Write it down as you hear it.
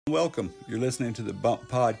Welcome. You're listening to the Bump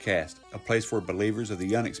Podcast, a place for believers of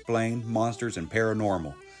the unexplained, monsters, and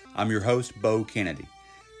paranormal. I'm your host, Bo Kennedy.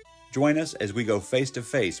 Join us as we go face to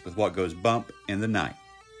face with what goes bump in the night.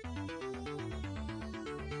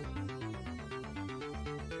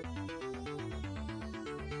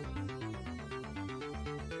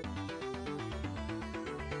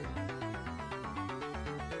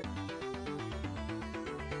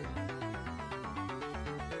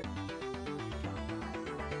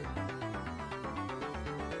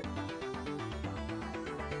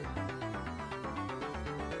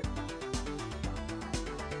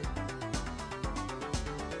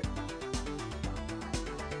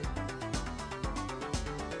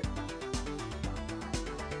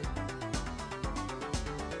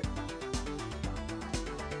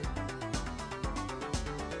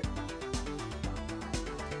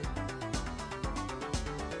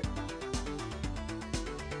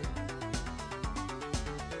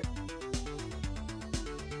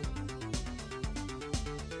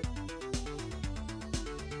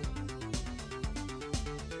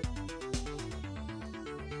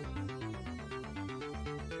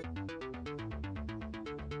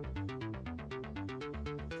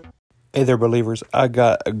 Hey there, believers. I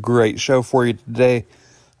got a great show for you today.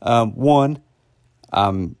 I'm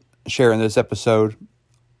sharing this episode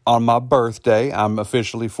on my birthday. I'm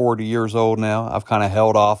officially 40 years old now. I've kind of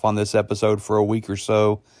held off on this episode for a week or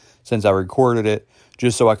so since I recorded it,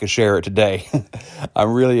 just so I could share it today.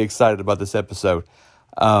 I'm really excited about this episode.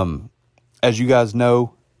 As you guys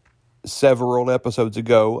know, several episodes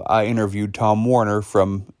ago, I interviewed Tom Warner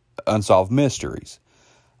from Unsolved Mysteries.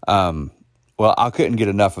 Well, I couldn't get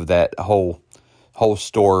enough of that whole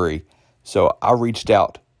story, so I reached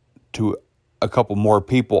out to a couple more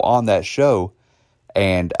people on that show,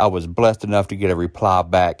 and I was blessed enough to get a reply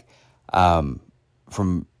back from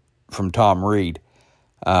Tom Reed.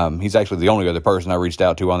 He's actually the only other person I reached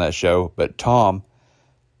out to on that show, but Tom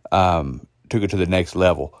took it to the next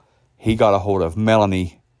level. He got a hold of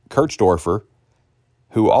Melanie Kirchdorfer,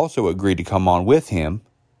 who also agreed to come on with him,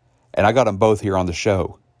 and I got them both here on the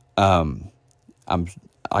show. I'm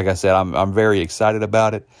very excited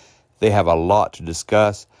about it. They have a lot to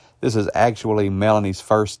discuss. This is actually Melanie's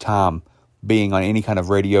first time being on any kind of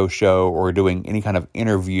radio show or doing any kind of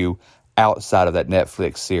interview outside of that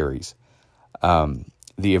Netflix series.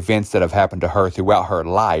 The events that have happened to her throughout her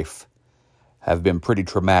life have been pretty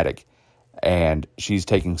traumatic, and she's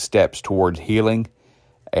taking steps towards healing.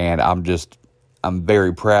 And I'm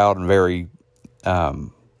very proud and very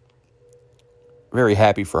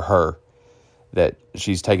happy for her that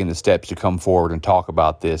she's taken the steps to come forward and talk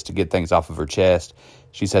about this, to get things off of her chest.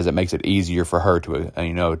 She says it makes it easier for her to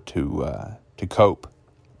cope,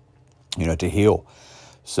 to heal.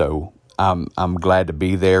 So I'm glad to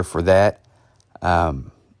be there for that.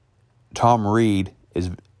 Tom Reed is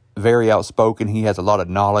very outspoken. He has a lot of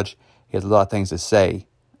knowledge. He has a lot of things to say.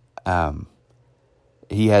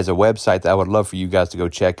 He has a website that I would love for you guys to go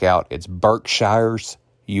check out. It's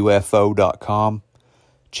berkshiresufo.com.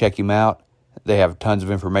 Check him out. They have tons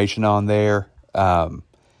of information on there. There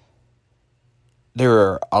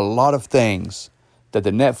are a lot of things that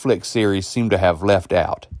the Netflix series seem to have left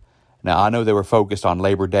out. Now, I know they were focused on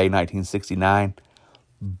Labor Day 1969,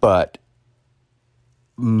 but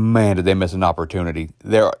man, did they miss an opportunity.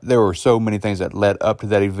 There were so many things that led up to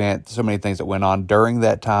that event, so many things that went on during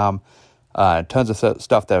that time, tons of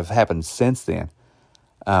stuff that have happened since then.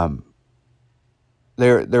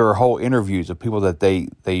 There are whole interviews of people that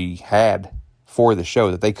they had for the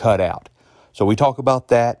show that they cut out. So we talk about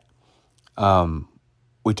that.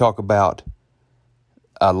 We talk about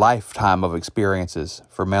a lifetime of experiences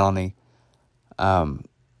for Melanie. And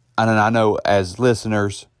I know as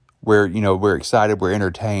listeners, we're excited, we're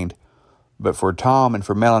entertained. But for Tom and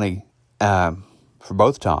for Melanie, for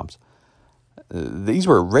both Toms, these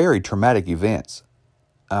were very traumatic events.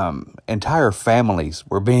 Entire families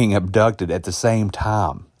were being abducted at the same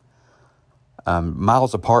time,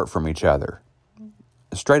 miles apart from each other,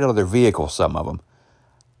 straight out of their vehicles, some of them.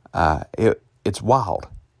 It's wild.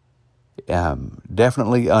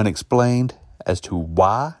 Definitely unexplained as to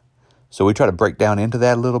why. So we try to break down into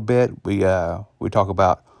that a little bit. We talk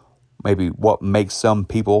about maybe what makes some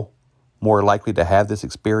people more likely to have this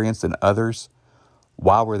experience than others.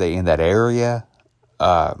 Why were they in that area?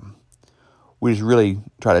 We just really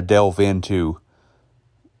try to delve into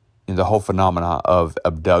the whole phenomena of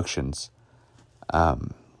abductions.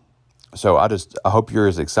 So I hope you're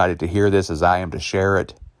as excited to hear this as I am to share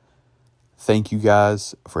it. Thank you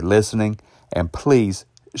guys for listening, and please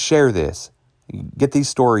share this. Get these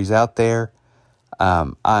stories out there.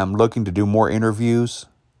 I'm looking to do more interviews.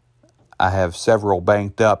 I have several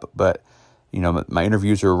banked up, but, my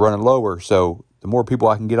interviews are running lower. So the more people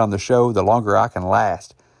I can get on the show, the longer I can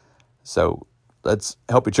last. So let's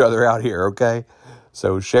help each other out here, okay?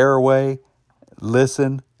 So share away,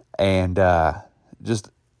 listen, and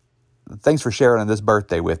just thanks for sharing on this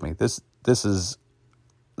birthday with me. This is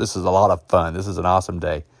a lot of fun. This is an awesome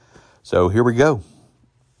day. So here we go.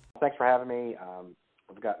 Thanks for having me.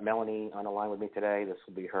 We've got Melanie on the line with me today. This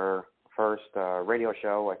will be her first radio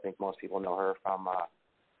show. I think most people know her from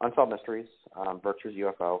Unsolved Mysteries, Berkshire's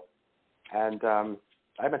UFO. And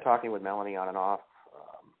I've been talking with Melanie on and off,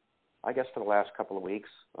 I guess, for the last couple of weeks,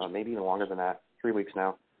 maybe even longer than that, 3 weeks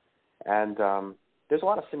now. And there's a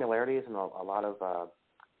lot of similarities and a lot of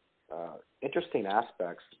interesting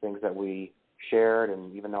aspects, things that we shared.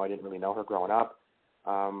 And even though I didn't really know her growing up,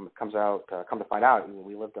 come to find out,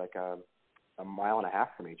 we lived like a mile and a half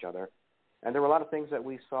from each other. And there were a lot of things that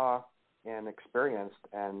we saw and experienced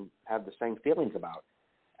and had the same feelings about.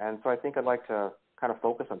 And so I think I'd like to kind of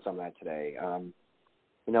focus on some of that today.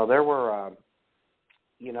 There were,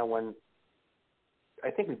 when I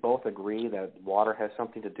think we both agree that water has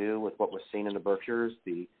something to do with what was seen in the Berkshires.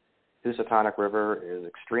 The Housatonic River is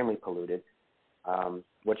extremely polluted.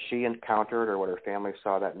 What she encountered or what her family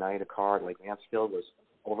saw that night, a car at Lake Mansfield, was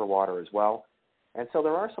overwater as well. And so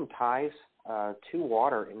there are some ties to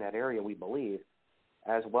water in that area, we believe,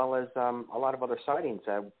 as well as a lot of other sightings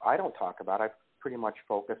that I don't talk about. I pretty much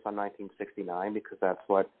focus on 1969 because that's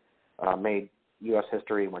what made U.S.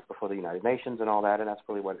 history, much before the United Nations and all that, and that's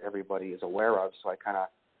really what everybody is aware of. So I kind of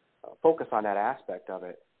focus on that aspect of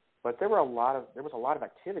it. But there was a lot of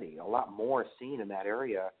activity, a lot more seen in that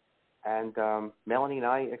area, and Melanie and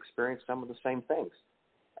I experienced some of the same things.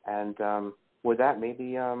 And with that,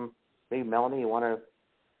 maybe Melanie, you want to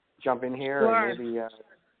jump in here? Sure. And maybe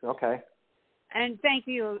okay. And thank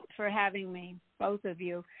you for having me, both of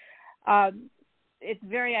you. It's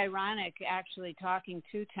very ironic, actually, talking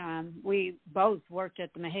to Tom. We both worked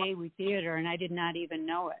at the Mahawi Theater, and I did not even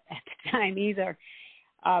know it at the time either.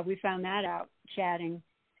 We found that out chatting,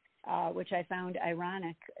 which I found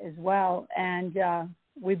ironic as well. And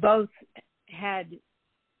we both had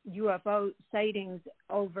UFO sightings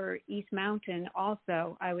over East Mountain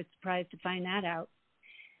also. I was surprised to find that out.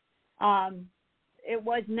 It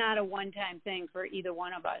was not a one-time thing for either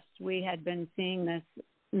one of us. We had been seeing this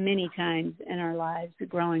many times in our lives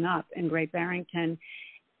growing up in Great Barrington,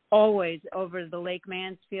 always over the Lake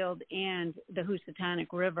Mansfield and the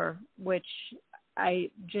Housatonic River, which I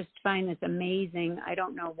just find this amazing. I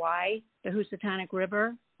don't know why the Housatonic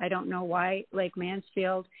River. I don't know why Lake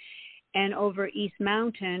Mansfield. And over East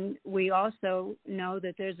Mountain, we also know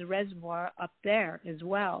that there's a reservoir up there as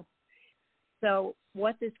well. So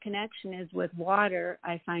what this connection is with water,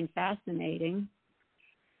 I find fascinating.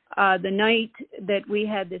 The night that we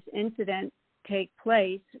had this incident take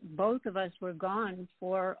place, both of us were gone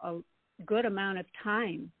for a good amount of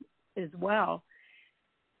time as well.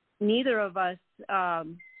 Neither of us,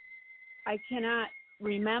 I cannot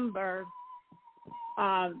remember.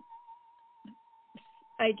 I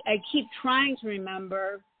keep trying to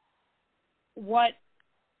remember what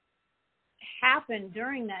happened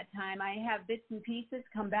during that time. I have bits and pieces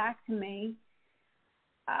come back to me.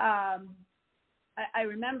 I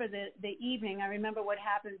remember the evening. I remember what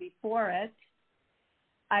happened before it.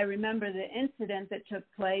 I remember the incident that took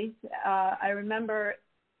place. I remember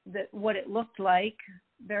what it looked like,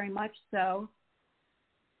 very much so.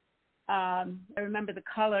 I remember the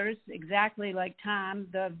colors exactly like Tom,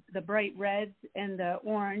 the bright reds and the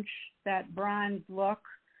orange, that bronze look.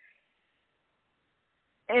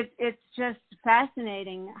 It's just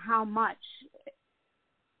fascinating how much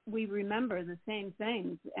we remember the same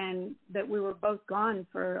things and that we were both gone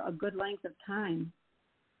for a good length of time.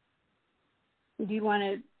 Do you want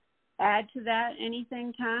to add to that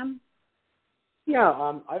anything, Tom?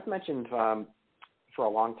 Yeah, I've mentioned for a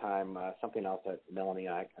long time something else that Melanie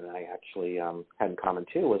and I actually had in common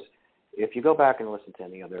too was if you go back and listen to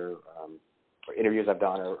any other interviews I've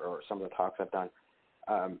done or some of the talks I've done,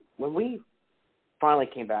 when we finally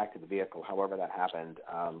came back to the vehicle, however that happened,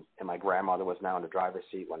 and my grandmother was now in the driver's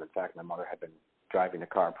seat when, in fact, my mother had been driving the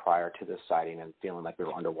car prior to this sighting and feeling like we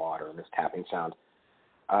were underwater and this tapping sound.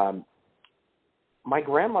 My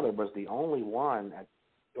grandmother was the only one,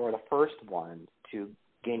 or the first one, to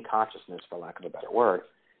gain consciousness, for lack of a better word,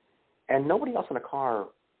 and nobody else in the car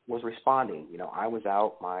was responding. I was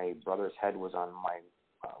out. My brother's head was on my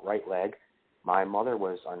right leg. My mother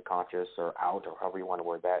was unconscious or out, or however you want to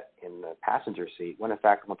word that, in the passenger seat, when in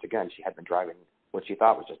fact, once again, she had been driving what she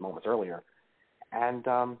thought was just moments earlier. And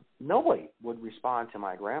nobody would respond to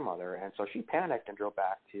my grandmother, and so she panicked and drove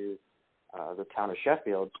back to the town of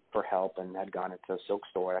Sheffield for help and had gone into a silk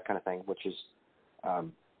store, that kind of thing, which is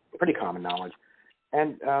pretty common knowledge.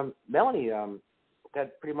 And Melanie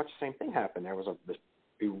had pretty much the same thing happen. There was this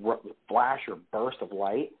flash or burst of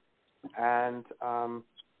light, and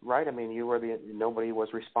right, I mean, nobody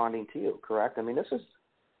was responding to you, correct? I mean, this is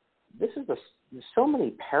so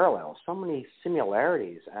many parallels, so many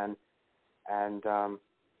similarities, and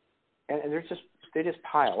they just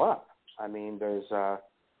pile up. I mean, there's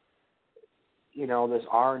this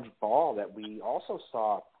orange ball that we also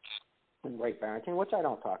saw in Great Barrington, which I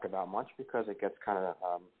don't talk about much because it gets kind of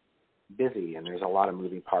busy and there's a lot of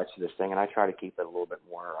moving parts to this thing, and I try to keep it a little bit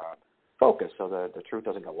more focused so the truth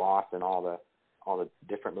doesn't get lost in all the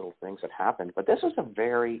different little things that happen. But this was a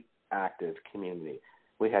very active community.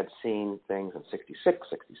 We had seen things in 66,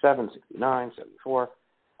 67, 69, 74.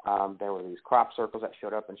 There were these crop circles that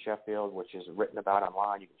showed up in Sheffield, which is written about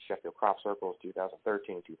online. You can Sheffield Crop Circles,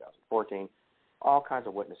 2013, 2014, all kinds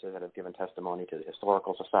of witnesses that have given testimony to the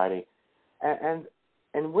Historical Society. And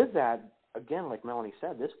with that, again, like Melanie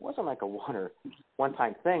said, this wasn't like a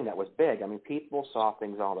one-time thing that was big. I mean, people saw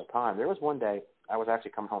things all the time. There was one day, I was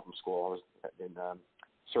actually coming home from school. I was in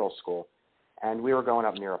Cyril's school, and we were going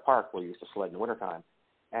up near a park where we used to sled in the wintertime.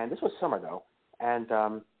 And this was summer, though, and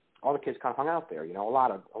all the kids kind of hung out there. A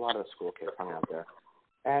lot of the school kids hung out there.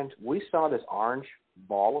 And we saw this orange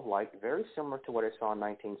ball of light, very similar to what I saw in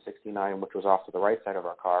 1969, which was off to the right side of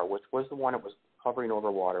our car, which was the one that was hovering over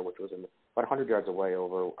water, which was about 100 yards away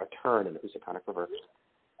over a turn in the Housatonic River.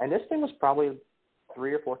 And this thing was probably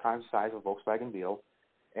 3 or 4 times the size of a Volkswagen Beetle,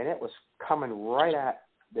 and it was coming right at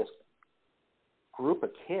this group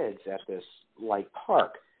of kids at this light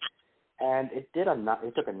park. And it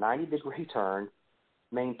took a 90-degree turn,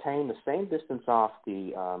 maintained the same distance off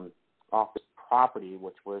the property,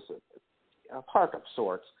 which was a park of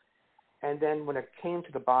sorts. And then when it came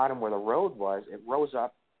to the bottom where the road was, it rose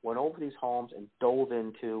up, went over these homes, and dove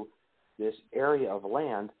into this area of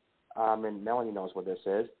land. And Melanie knows what this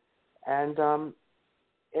is. And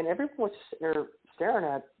everyone was sitting there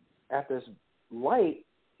staring at this light,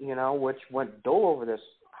 which dove over this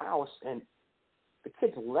house, and the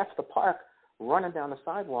kids left the park running down the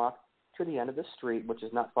sidewalk to the end of the street, which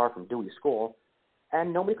is not far from Dewey School,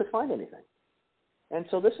 and nobody could find anything. And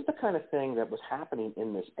so this is the kind of thing that was happening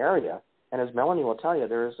in this area. And as Melanie will tell you,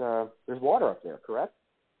 there's water up there, correct?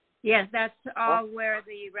 Yes, that's all where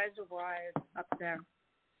the reservoir is up there.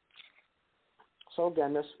 So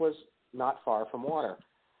again, this was not far from water.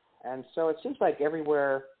 And so it seems like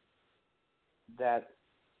everywhere that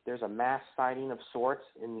there's a mass sighting of sorts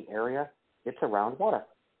in the area, it's around water.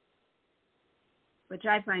 Which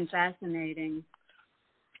I find fascinating,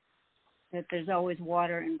 that there's always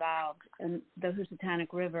water involved. And the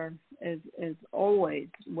Housatonic River is always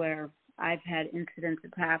where I've had incidents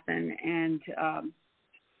that happen, and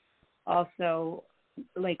also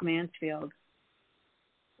Lake Mansfield.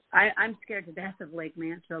 I'm scared to death of Lake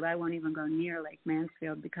Mansfield. I won't even go near Lake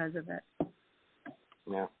Mansfield because of it.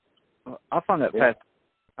 Yeah. I find that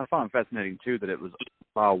I find it fascinating, too, that it was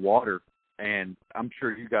by water. And I'm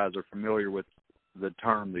sure you guys are familiar with the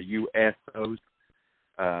term, the USOs,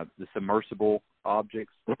 the submersible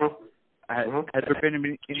objects. Mm-hmm. Has there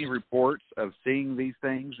been any reports of seeing these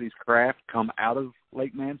things, these craft, come out of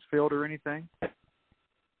Lake Mansfield or anything?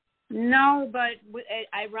 No, but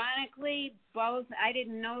ironically, both. I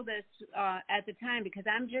didn't know this at the time because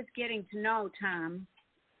I'm just getting to know Tom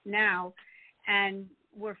now, and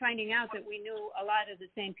we're finding out that we knew a lot of the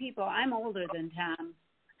same people. I'm older than Tom,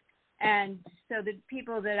 and so the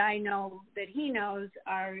people that I know that he knows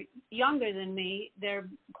are younger than me. They're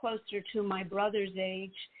closer to my brother's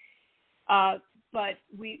age, but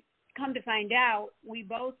we come to find out, we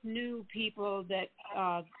both knew people that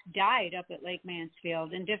died up at Lake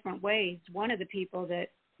Mansfield in different ways. One of the people that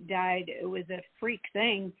died, it was a freak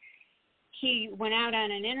thing. He went out on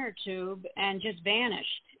an inner tube and just vanished.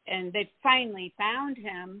 And they finally found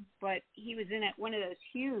him, but he was in one of those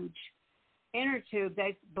huge inner tubes.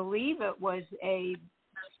 I believe it was a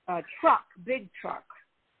truck, big truck.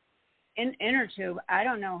 Inner tube. I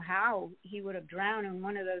don't know how he would have drowned in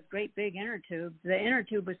one of those great big inner tubes. The inner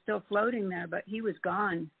tube was still floating there, but he was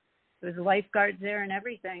gone. There was lifeguards there and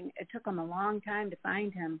everything. It took them a long time to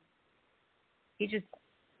find him. It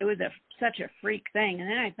was such a freak thing. And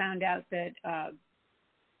then I found out that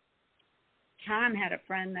Tom had a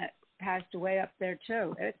friend that passed away up there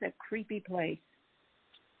too. It's a creepy place.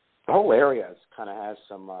 The whole area kind of has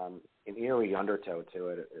some an eerie undertow to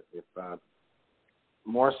it. If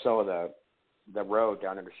more so the road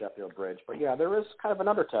down into Sheffield Bridge. But, yeah, there is kind of an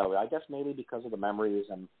undertow, I guess maybe because of the memories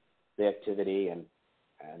and the activity and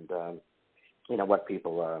what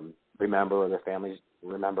people remember or their families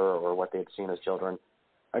remember or what they'd seen as children.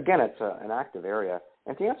 Again, it's an active area.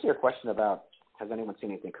 And to answer your question about has anyone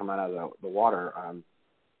seen anything come out of the water,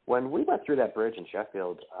 when we went through that bridge in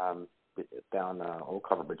Sheffield down Old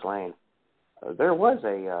Covered Bridge Lane, there was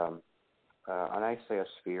a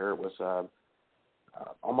sphere. It was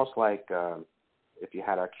almost like if you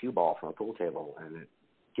had a cue ball from a pool table and it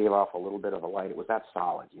gave off a little bit of a light. It was that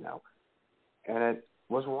solid, And it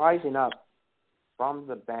was rising up from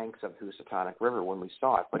the banks of the Housatonic River when we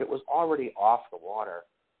saw it, but it was already off the water.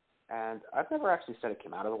 And I've never actually said it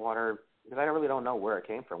came out of the water because I really don't know where it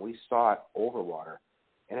came from. We saw it over water.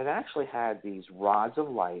 And it actually had these rods of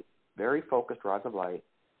light, very focused rods of light,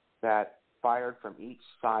 that fired from each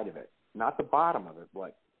side of it. Not the bottom of it,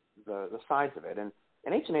 but the sides of it. And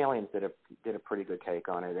Ancient Aliens did a pretty good take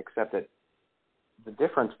on it, except that the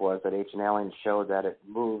difference was that Ancient Aliens showed that it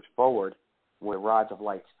moved forward with rods of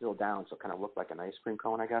light still down, so it kind of looked like an ice cream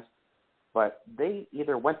cone, I guess. But they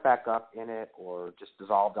either went back up in it or just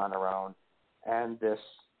dissolved on their own, and this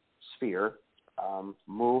sphere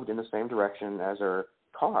moved in the same direction as our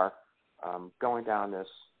car, going down this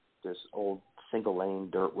old single-lane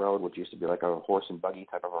dirt road, which used to be like a horse and buggy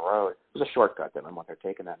type of a road. It was a shortcut that my mother had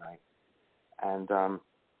taken that night. And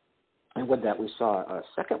with that, we saw a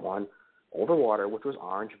second one over water, which was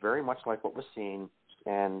orange, very much like what was seen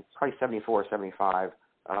in probably 74 or 75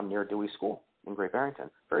 near Dewey School in Great Barrington.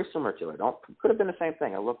 Very similar to it. Could have been the same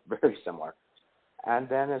thing. It looked very similar. And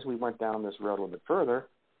then as we went down this road a little bit further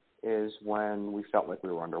is when we felt like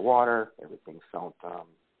we were underwater. Everything felt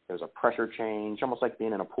there was a pressure change, almost like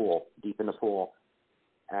being in a pool, deep in the pool.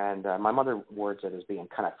 And my mother words it as being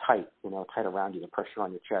kind of tight, tight around you, the pressure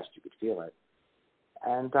on your chest, you could feel it.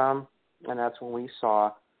 And that's when we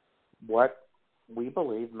saw what we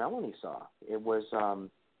believe Melanie saw. It was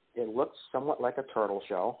it looked somewhat like a turtle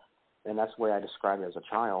shell, and that's the way I described it as a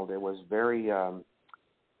child. It was very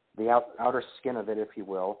the outer skin of it, if you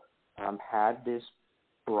will, had this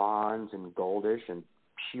bronze and goldish and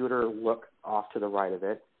pewter look off to the right of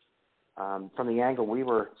it. From the angle we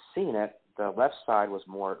were seeing it, the left side was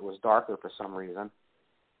darker for some reason,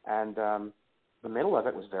 and the middle of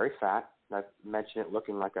it was very fat. I mentioned it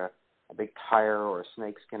looking like a big tire or a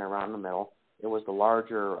snake skin around the middle. It was the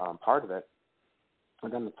larger part of it,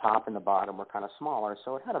 and then the top and the bottom were kind of smaller,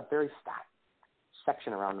 so it had a very fat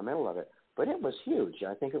section around the middle of it. But it was huge.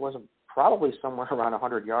 I think it was probably somewhere around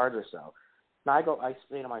 100 yards or so. Now I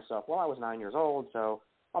say to myself, well, I was 9 years old, so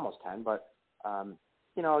almost 10, but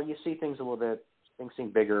you see things a little bit, things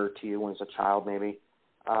seem bigger to you when it's a child maybe.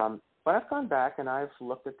 But I've gone back and I've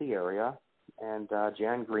looked at the area, and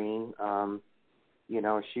Jan Green,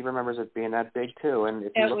 she remembers it being that big too. And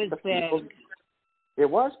if you look at the people, it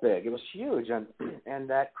was big. It was huge, and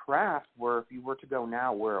that craft, where if you were to go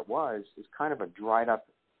now where it was, is kind of a dried up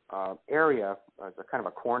area. It's a kind of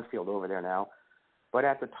a cornfield over there now. But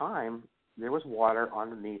at the time, there was water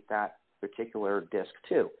underneath that particular disc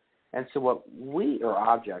too. And so what we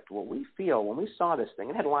feel when we saw this thing,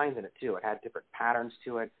 it had lines in it too. It had different patterns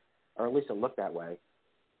to it, or at least it looked that way.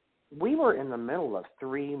 We were in the middle of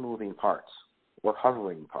three moving parts, or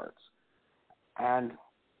hovering parts. And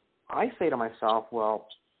I say to myself, well,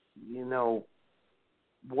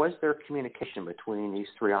 was there communication between these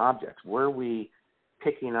three objects? Were we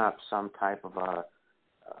picking up some type of a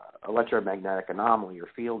electromagnetic anomaly or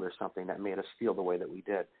field or something that made us feel the way that we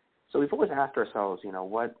did? So we've always asked ourselves,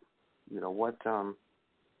 why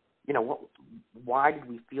did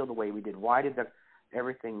we feel the way we did? Why did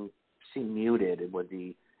everything seem muted with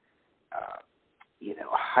the,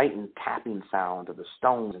 heightened tapping sound of the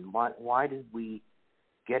stones? And why did we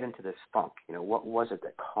get into this funk? What was it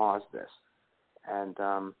that caused this? And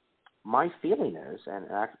my feeling is, and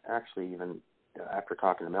actually even after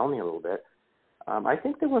talking to Melanie a little bit, I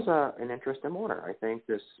think there was an interest in water. I think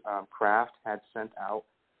this craft had sent out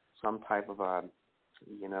some type of a,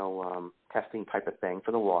 testing type of thing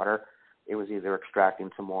for the water. It was either extracting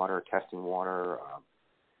some water or testing water.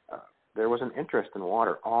 There was an interest in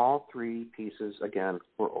water. All three pieces, again,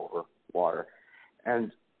 were over water.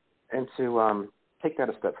 And to take that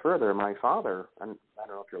a step further, my father, and I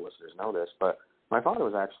don't know if your listeners know this, but my father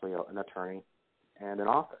was actually an attorney and an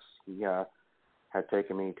office. He had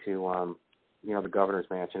taken me to, the governor's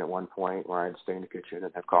mansion at one point where I'd stay in the kitchen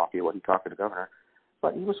and have coffee while he talked to the governor.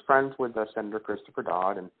 But he was friends with Senator Christopher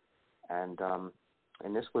Dodd, and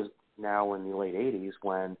this was now in the late 80s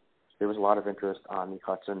when there was a lot of interest on the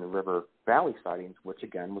Hudson River Valley sightings, which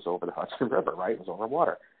again was over the Hudson River, right? It was over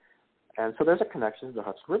water. And so there's a connection to the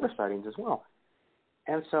Hudson River sightings as well.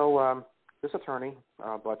 And so this attorney,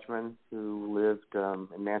 Butchman, who lived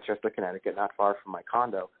in Manchester, Connecticut, not far from my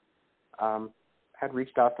condo, had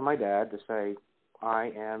reached out to my dad to say,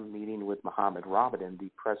 I am meeting with Mohammed Rabidin,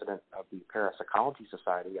 the president of the Parapsychology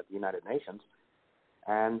Society of the United Nations,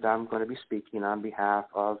 and I'm going to be speaking on behalf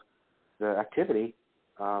of the activity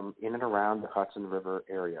in and around the Hudson River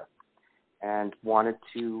area, and wanted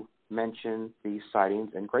to mention these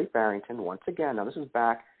sightings in Great Barrington once again. Now, this is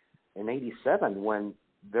back in '87 when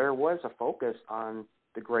there was a focus on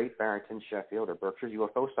the Great Barrington, Sheffield, or Berkshire's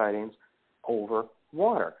UFO sightings over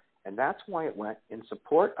water. And that's why it went in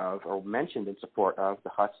support of, or mentioned in support of,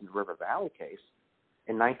 the Hudson River Valley case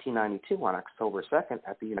in 1992 on October 2nd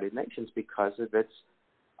at the United Nations because of its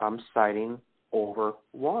sighting over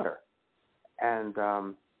water. And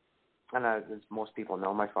as most people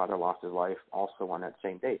know, my father lost his life also on that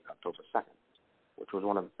same date, October 2nd, which was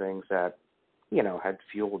one of the things that, had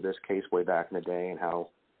fueled this case way back in the day, and how,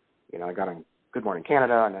 I got on Good Morning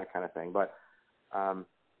Canada and that kind of thing. But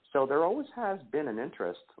so there always has been an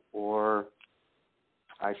interest, or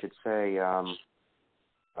I should say a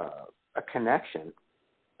connection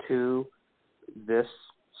to this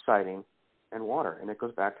sighting and water, and it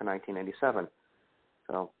goes back to 1987.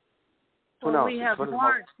 So who knows? We have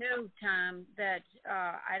more too, Tom, that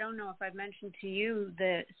I don't know if I've mentioned to you,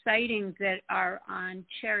 the sightings that are on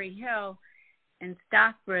Cherry Hill and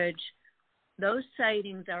Stockbridge. Those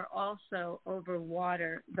sightings are also over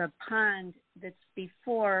water. The pond that's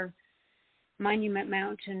before Monument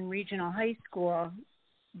Mountain Regional High School,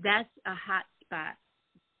 that's a hot spot.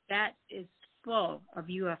 That is full of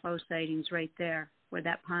UFO sightings right there where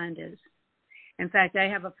that pond is. In fact, I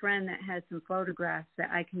have a friend that has some photographs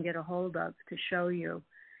that I can get a hold of to show you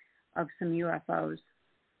of some UFOs.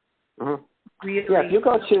 Mm-hmm. Really? Yeah,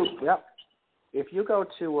 if you go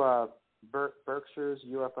to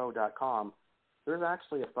Berkshire'sUFO.com, there's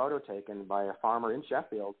actually a photo taken by a farmer in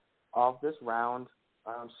Sheffield of this round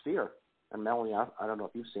sphere. And Melanie, I don't know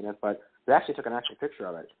if you've seen it, but they actually took an actual picture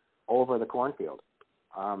of it over the cornfield.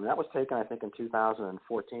 That was taken, I think, in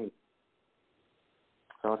 2014.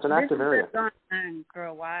 So it's an active area. This has gone on for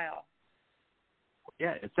a while.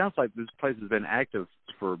 Yeah, it sounds like this place has been active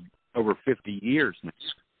for over 50 years now.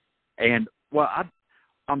 And,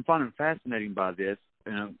 I'm finding fascinating by this,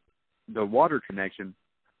 the water connection,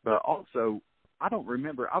 but also I don't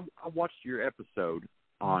remember. I watched your episode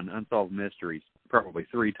on Unsolved Mysteries probably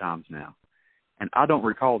 3 times now, and I don't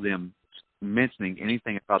recall them mentioning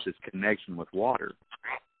anything about this connection with water.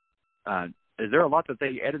 Is there a lot that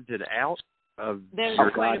they edited out of your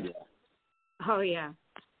God? Oh, yeah.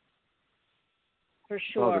 For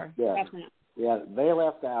sure. Definitely. Yeah, they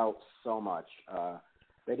left out so much.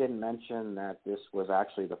 They didn't mention that this was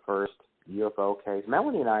actually the first UFO case.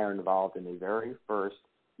 Melanie and I are involved in the very first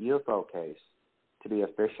UFO case to be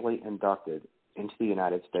officially inducted into the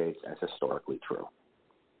United States as historically true.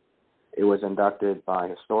 It was inducted by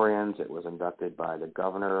historians. It was inducted by the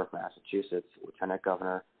governor of Massachusetts, lieutenant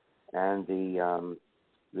governor, and the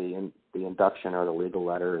induction, or the legal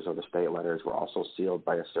letters or the state letters, were also sealed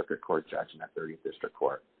by a circuit court judge in that 30th District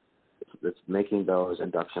Court. It's making those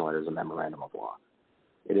induction letters a memorandum of law.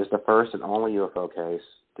 It is the first and only UFO case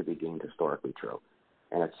to be deemed historically true,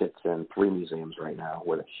 and it sits in 3 museums right now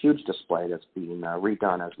with a huge display that's being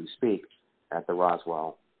redone as we speak at the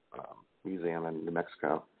Roswell Museum in New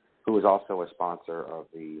Mexico, who is also a sponsor of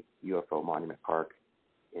the UFO Monument Park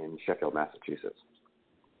in Sheffield, Massachusetts.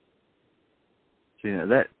 Yeah,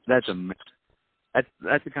 that's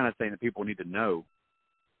the kind of thing that people need to know.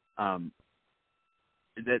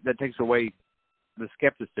 That takes away the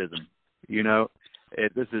skepticism.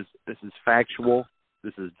 This is factual.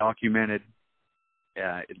 This is documented.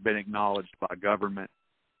 It's been acknowledged by government.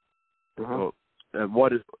 Mm-hmm. So,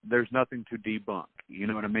 there's nothing to debunk. You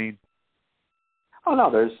know what I mean? Oh no,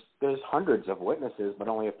 there's hundreds of witnesses, but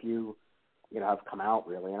only a few, have come out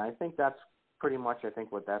really. And I think that's pretty much,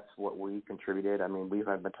 that's what we contributed. I mean, we've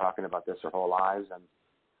been talking about this our whole lives,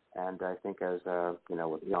 and I think as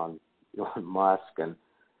with Elon Musk and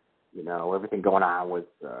everything going on with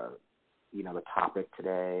the topic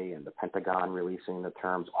today, and the Pentagon releasing the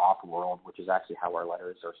terms off-world, which is actually how our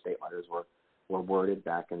state letters were worded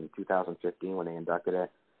back in 2015 when they inducted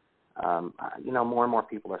it. More and more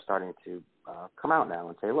people are starting to come out now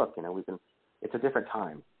and say, look, it's a different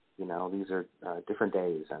time. These are different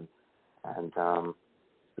days, and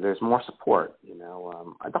there's more support.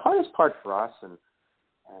 The hardest part for us, and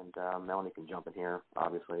Melanie can jump in here,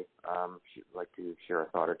 obviously. She'd like to share a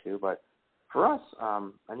thought or two, but for us,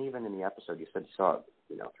 and even in the episode, you said you saw it,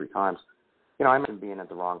 3 times. I mentioned being at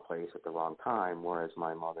the wrong place at the wrong time, whereas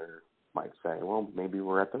my mother might say, well, maybe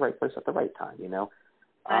we're at the right place at the right time.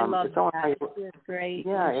 I love it's all that. How great.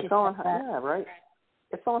 yeah, it's all. Yeah, right.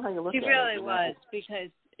 It's all how you look she at it. She really was,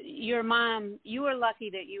 because your mom, you were lucky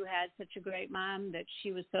that you had such a great mom, that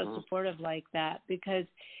she was so supportive like that, because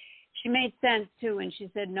she made sense too when she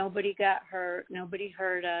said nobody got hurt, nobody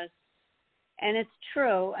hurt us. And it's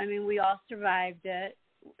true. I mean, we all survived it.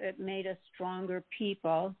 It made us stronger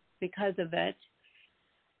people because of it.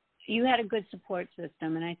 You had a good support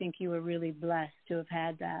system, and I think you were really blessed to have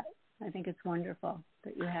had that. I think it's wonderful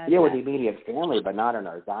that you had that. With the immediate family, but not in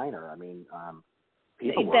our diner. I mean,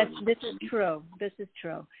 this is true. This is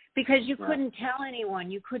true. Because you couldn't tell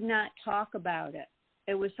anyone. You could not talk about it.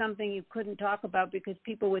 It was something you couldn't talk about because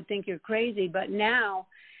people would think you're crazy. But now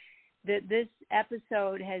that this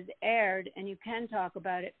episode has aired and you can talk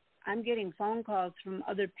about it, I'm getting phone calls from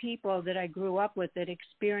other people that I grew up with that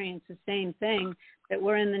experienced the same thing, that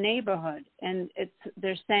were in the neighborhood. And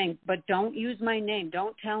they're saying, but don't use my name.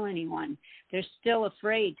 Don't tell anyone. They're still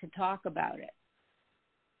afraid to talk about it.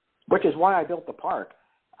 Which is why I built the park.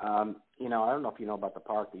 I don't know if you know about the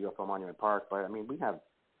park, the UFO Monument Park, but I mean, we have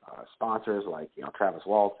sponsors like, Travis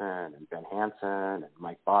Walton and Ben Hansen and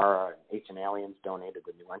Mike Barra and Ancient Aliens donated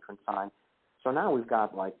the new entrance sign. So now we've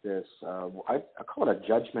got like this, I call it a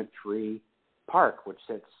judgment-free park, which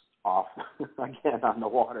sits off, again, on the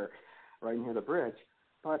water right near the bridge.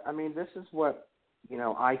 But, I mean, this is what,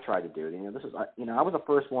 I try to do. This is, I was the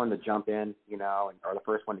first one to jump in, or the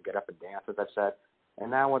first one to get up and dance, as I've said. And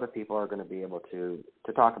now other people are going to be able to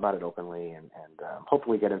talk about it openly and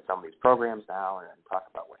hopefully get in some of these programs now and talk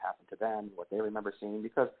about what happened to them, what they remember seeing,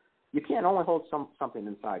 because you can't only hold something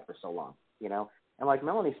inside for so long, And like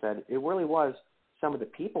Melanie said, it really was, some of the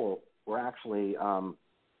people were actually,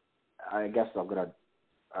 I guess I'm going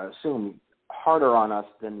to assume, harder on us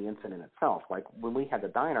than the incident itself. Like when we had the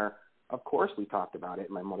diner, of course we talked about it.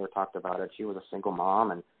 My mother talked about it. She was a single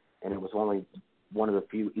mom, and it was only one of the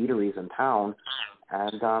few eateries in town.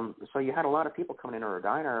 And so you had a lot of people coming into our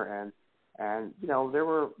diner, and there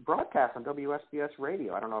were broadcasts on WSBS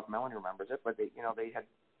radio. I don't know if Melanie remembers it, but they had,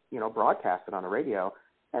 broadcasted on the radio.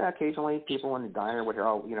 And occasionally people in the diner would hear,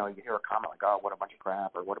 you hear a comment like, oh, what a bunch of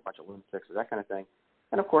crap, or what a bunch of lunatics, or that kind of thing.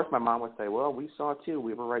 And, of course, my mom would say, well, we saw it too.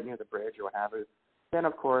 We were right near the bridge, or what have you. Then,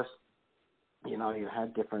 of course, you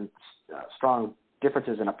had different strong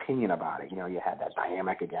differences in opinion about it. You had that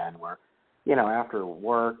dynamic again where, after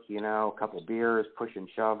work, a couple of beers, push and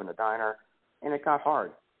shove in the diner, and it got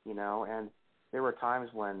hard, And there were times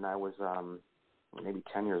when I was maybe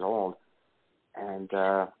 10 years old, and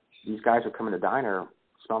these guys would come in the diner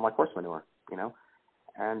smelling like horse manure,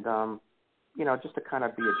 and, just to kind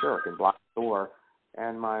of be a jerk and block the door.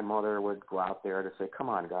 And my mother would go out there to say, come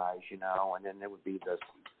on, guys, and then there would be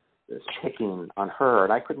this picking on her,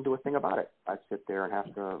 and I couldn't do a thing about it. I'd sit there and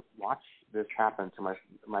have to watch this happen to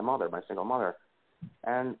my mother, my single mother.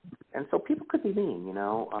 And so people could be mean,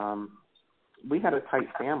 we had a tight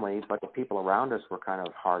family, but the people around us were kind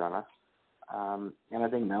of hard on us. And I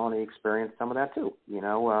think Melanie experienced some of that too,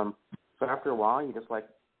 So after a while, you're just like,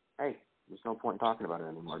 hey, there's no point in talking about it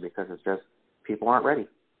anymore, because it's just people aren't ready.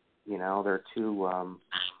 They're too,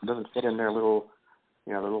 it doesn't fit in their little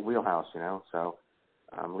wheelhouse, so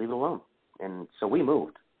leave it alone. And so we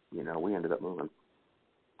moved, we ended up moving.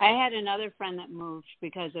 I had another friend that moved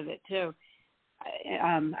because of it too.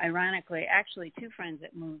 Ironically, actually 2 friends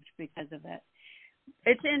that moved because of it.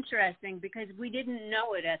 It's interesting because we didn't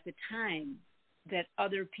know it at the time that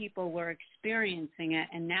other people were experiencing it,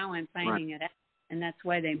 and now I'm finding it out, and that's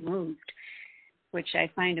why they moved, which I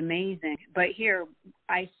find amazing. But here,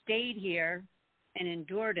 I stayed here and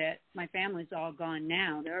endured it. My family's all gone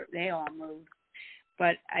now. They all moved.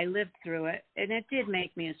 But I lived through it, and it did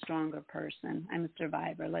make me a stronger person. I'm a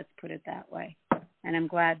survivor, let's put it that way. And I'm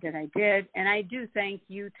glad that I did. And I do thank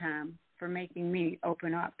you, Tom, for making me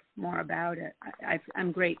open up more about it.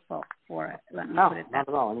 I'm grateful for it. Let me put it that way. Not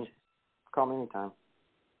at all. Call me anytime.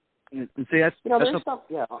 And see, that's there's stuff.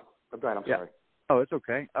 Yeah. Go ahead. I'm sorry. Oh, it's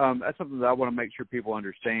okay. That's something that I want to make sure people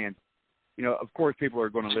understand. Of course, people are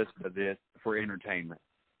going to listen to this for entertainment,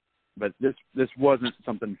 but this wasn't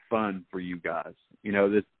something fun for you guys.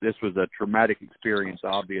 This was a traumatic experience,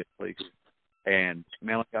 obviously. And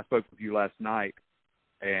Melanie, I spoke with you last night,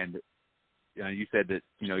 and you said that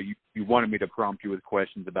you wanted me to prompt you with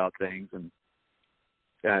questions about things, and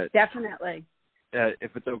definitely.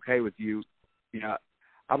 If it's okay with you,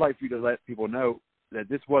 I'd like for you to let people know that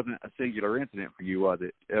this wasn't a singular incident for you, was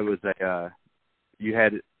it? It was you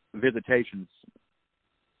had visitations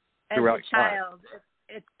throughout as a child.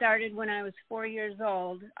 It started when I was 4 years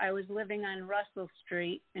old. I was living on Russell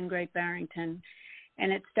Street in Great Barrington,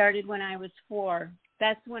 and it started when I was 4.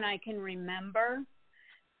 That's when I can remember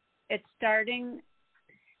it starting,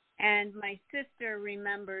 and my sister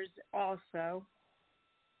remembers also.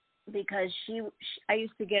 because I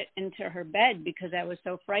used to get into her bed because I was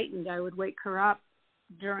so frightened. I would wake her up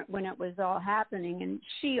when it was all happening, and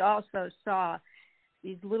she also saw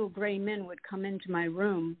these little gray men would come into my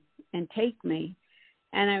room and take me.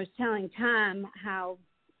 And I was telling Tom how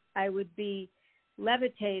I would be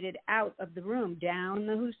levitated out of the room down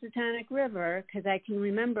the Housatonic River, because I can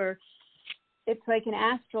remember it's like an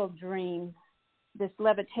astral dream, this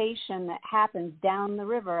levitation that happens down the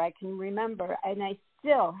river. I can remember, and I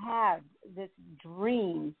still have this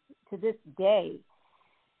dream to this day,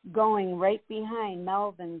 going right behind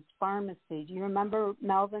Melvin's pharmacy. Do you remember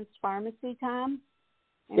Melvin's pharmacy, Tom?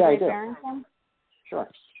 Yeah, I do. Barrington? Sure.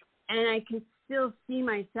 And I can still see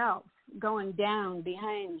myself going down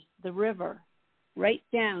behind the river, right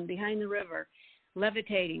down behind the river,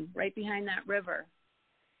 levitating right behind that river,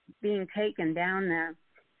 being taken down there.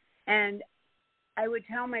 And I would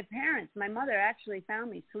tell my parents, my mother actually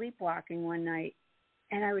found me sleepwalking one night,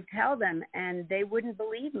 and I would tell them, and they wouldn't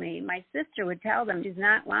believe me. My sister would tell them, she's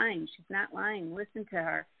not lying, listen to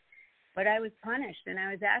her. But I was punished, and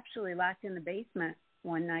I was actually locked in the basement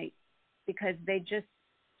one night because they just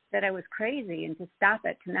said I was crazy and to stop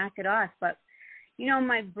it, to knock it off. But, you know,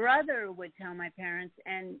 my brother would tell my parents,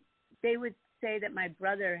 and they would say that my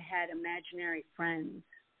brother had imaginary friends.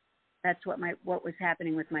 That's what was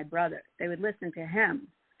happening with my brother. They would listen to him,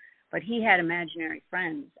 but he had imaginary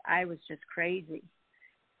friends. I was just crazy.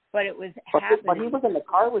 But it was happening. But he was in the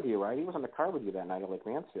car with you, right? He was in the car with you that night at Lake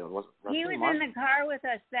Mansfield. He was in the car with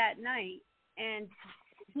us that night, and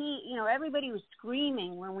everybody was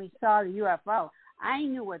screaming when we saw the UFO. I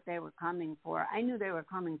knew what they were coming for. I knew they were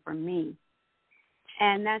coming for me.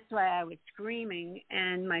 And that's why I was screaming,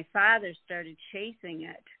 and my father started chasing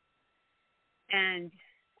it. And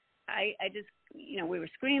I just, we were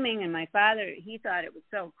screaming, and my father, he thought it was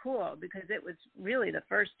so cool because it was really the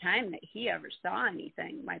first time that he ever saw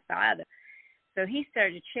anything, my father. So he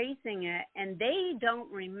started chasing it, and they don't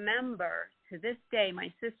remember to this day.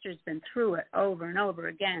 My sister's been through it over and over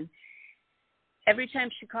again. Every time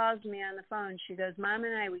she calls me on the phone, she goes, Mom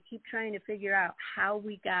and I, we keep trying to figure out how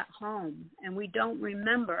we got home, and we don't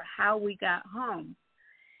remember how we got home.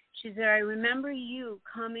 She said, I remember you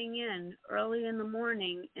coming in early in the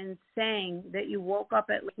morning and saying that you woke up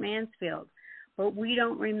at Lake Mansfield, but we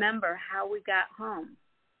don't remember how we got home.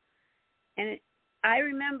 And I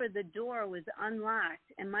remember the door was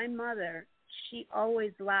unlocked, and my mother, she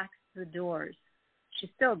always locks the doors.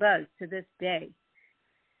 She still does to this day.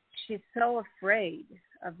 She's so afraid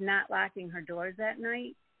of not locking her doors at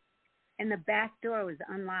night, and the back door was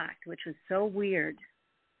unlocked, which was so weird.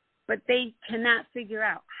 But they cannot figure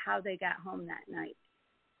out how they got home that night.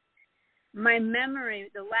 My memory,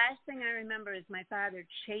 the last thing I remember is my father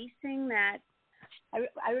chasing that.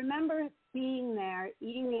 I remember being there,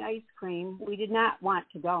 eating the ice cream. We did not want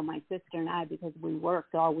to go, my sister and I, because we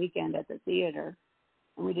worked all weekend at the theater,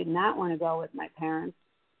 and we did not want to go with my parents.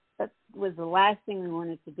 That was the last thing we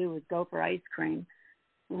wanted to do, was go for ice cream.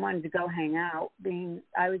 We wanted to go hang out.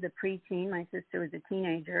 I was a preteen, my sister was a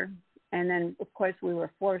teenager. And then, of course, we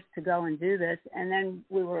were forced to go and do this. And then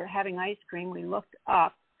we were having ice cream. We looked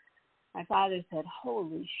up. My father said,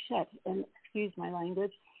 holy shit, and excuse my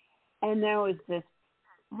language. And there was this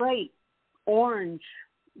bright orange,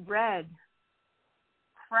 red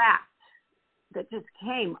craft that just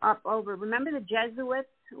came up over. Remember the Jesuits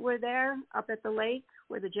were there up at the lake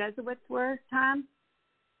where the Jesuits were, Tom?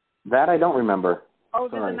 That I don't remember.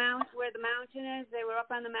 Over the mountain, where the mountain is. They were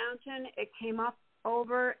up on the mountain. It came up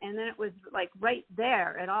over, and then it was like right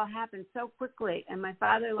there. It all happened so quickly, and my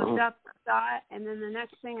father looked up, saw it, and then the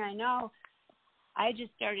next thing I know, I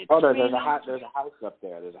just started screaming. There's a house up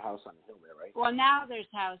there. There's a house on the hill there, right? Well, now there's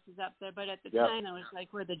houses up there, but at the time it was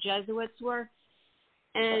like where the Jesuits were,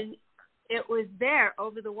 and it was there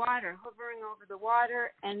over the water, hovering over the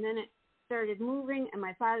water, and then it started moving, and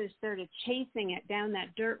my father started chasing it down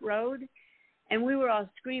that dirt road. And we were all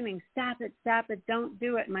screaming, stop it, don't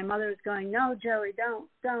do it. And my mother was going, no, Joey,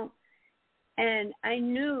 don't. And I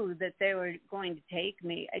knew that they were going to take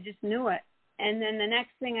me. I just knew it. And then the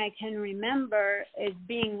next thing I can remember is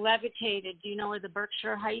being levitated. Do you know where the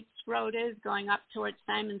Berkshire Heights Road is, going up towards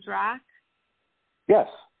Simon's Rock? Yes,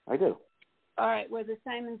 I do. All right, where the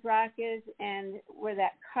Simon's Rock is and where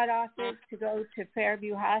that cutoff is to go to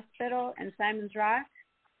Fairview Hospital and Simon's Rock?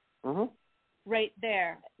 Mm-hmm. Right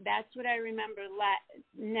there. That's what I remember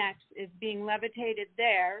next, is being levitated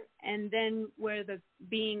there, and then where the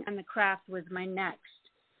being on the craft was my next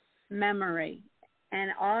memory.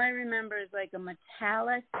 And all I remember is like a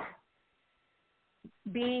metallic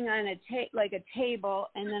being on like a table,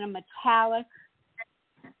 and then a metallic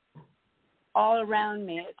all around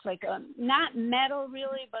me. It's like not metal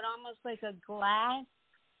really, but almost like a glass.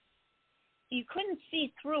 You couldn't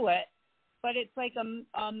see through it, but it's like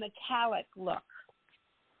a metallic look,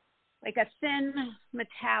 like a thin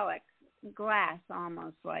metallic glass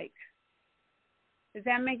almost like. Does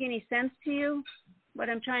that make any sense to you, what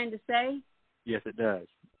I'm trying to say? Yes, it does.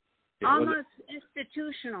 Almost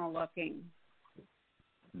institutional looking.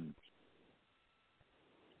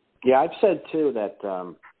 Yeah, I've said, too, that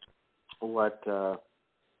what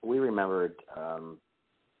we remembered,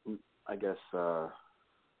 I guess,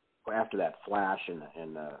 after that flash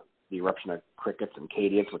and the eruption of crickets and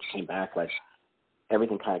katydids, which came back, like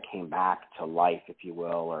everything kind of came back to life, if you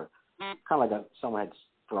will, or kind of like someone had,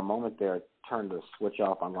 for a moment there, turned the switch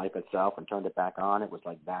off on life itself and turned it back on. It was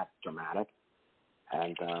like that dramatic.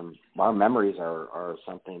 And our memories are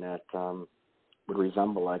something that would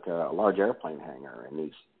resemble like a large airplane hangar, and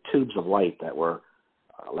these tubes of light that were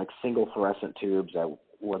like single fluorescent tubes that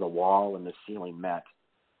where the wall and the ceiling met.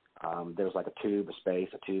 There was like a tube of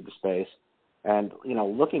space. And,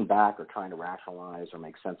 looking back or trying to rationalize or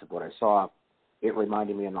make sense of what I saw, it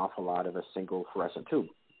reminded me an awful lot of a single fluorescent tube,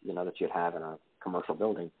 that you'd have in a commercial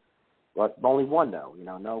building. But only one, though,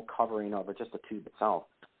 no covering over, just the tube itself.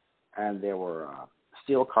 And there were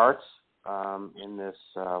steel carts in this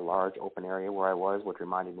large open area where I was, which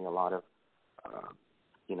reminded me a lot of,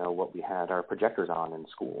 what we had our projectors on in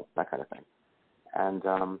school, that kind of thing.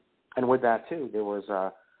 And with that, too, there was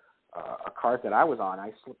a cart that I was on.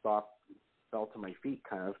 I slipped off, fell to my feet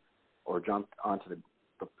kind of, or jumped onto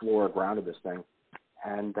the floor or ground of this thing.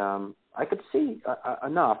 And I could see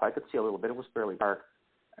enough. I could see a little bit. It was fairly dark.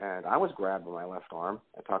 And I was grabbed by my left arm.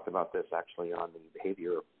 I talked about this actually on the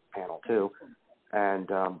behavior panel too, and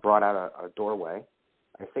brought out a doorway.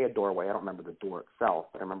 I say a doorway. I don't remember the door itself,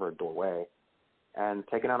 but I remember a doorway, and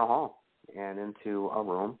taken down a hall and into a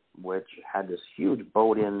room which had this huge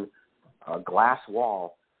bowed-in glass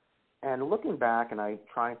wall. And looking back, and I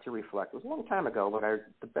tried to reflect, it was a long time ago, but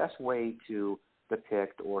the best way to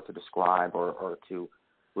depict or to describe or to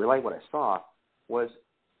relate what I saw was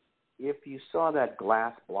if you saw that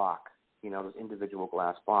glass block, those individual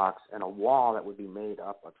glass blocks, and a wall that would be made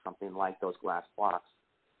up of something like those glass blocks,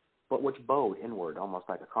 but which bowed inward, almost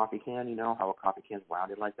like a coffee can, how a coffee can's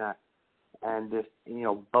rounded like that, and this,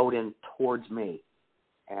 bowed in towards me.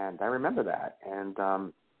 And I remember that.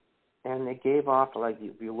 And it gave off, like,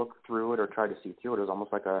 if you look through it or try to see through it, it was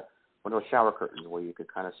almost like one of those shower curtains where you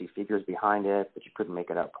could kind of see figures behind it, but you couldn't make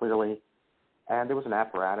it out clearly. And there was an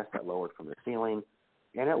apparatus that lowered from the ceiling.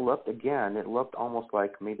 And it looked almost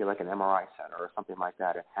like maybe like an MRI center or something like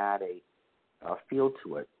that. It had a feel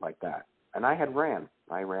to it like that. And I ran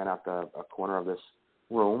out a corner of this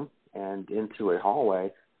room and into a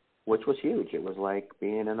hallway, which was huge. It was like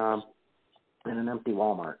being in an empty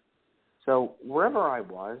Walmart. So wherever I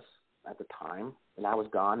was at the time, and I was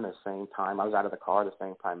gone the same time, I was out of the car the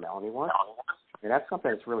same time Melanie was. And that's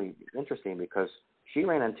something that's really interesting because she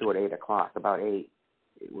ran into it at 8 o'clock, about 8,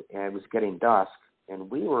 and it was getting dusk, and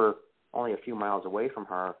we were only a few miles away from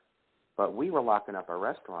her, but we were locking up our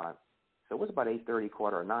restaurant. So it was about 8:30,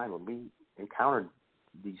 8:45 when we encountered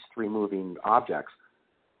these three moving objects.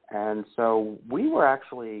 And so we were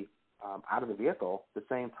actually out of the vehicle the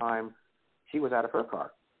same time she was out of her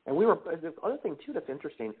car. And the other thing, too, that's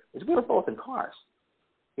interesting is we were both in cars.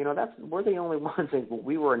 We're the only ones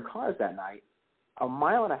we were in cars that night, a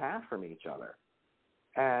mile and a half from each other,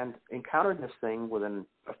 and encountered this thing within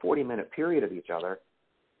a 40-minute period of each other,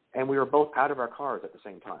 and we were both out of our cars at the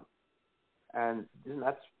same time. And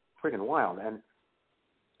that's friggin' wild.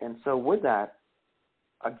 And so with that,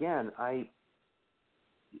 again,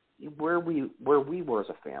 where we were as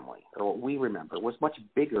a family, or what we remember, was much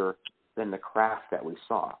bigger than the craft that we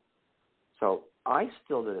saw. So I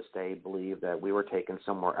still to this day believe that we were taken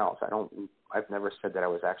somewhere else. I've never said that I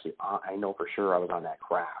was actually I know for sure I was on that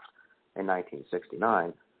craft in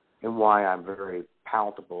 1969, and why I'm very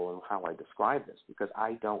palatable in how I describe this, because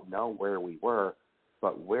I don't know where we were,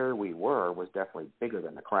 but where we were was definitely bigger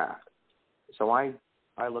than the craft. So I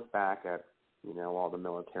look back at, all the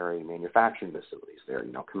military manufacturing facilities there,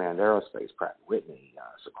 Command Aerospace, Pratt & Whitney,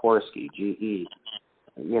 Sikorsky, GE,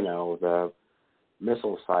 the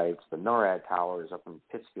missile sites, the NORAD towers up in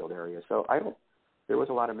Pittsfield area. So there was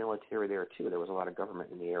a lot of military there too. There was a lot of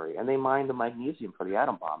government in the area. And they mined the magnesium for the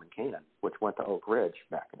atom bomb in Canaan, which went to Oak Ridge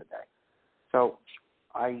back in the day. So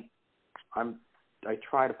I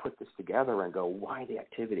try to put this together and go, why the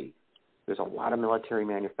activity? There's a lot of military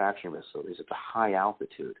manufacturing facilities at a high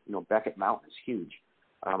altitude. Beckett Mountain is huge.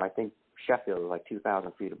 I think Sheffield is like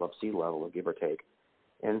 2,000 feet above sea level, give or take.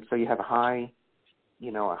 And so you have a high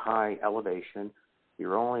elevation.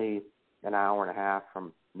 You're only an hour and a half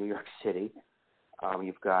from New York City.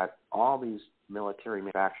 You've got all these military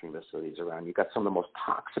manufacturing facilities around. You've got some of the most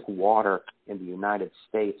toxic water in the United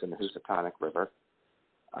States in the Housatonic River.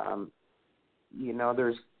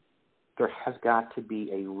 There has got to be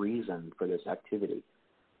a reason for this activity.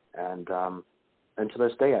 And to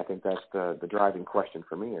this day, I think that's the driving question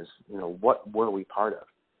for me is, what were we part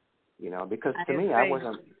of? Because to me, I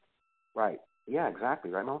wasn't, right. Yeah,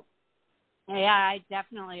 exactly. Right, Mo? Yeah, I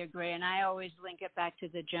definitely agree. And I always link it back to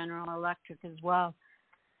the General Electric as well.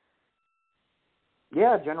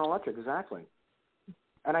 Yeah, General Electric, exactly.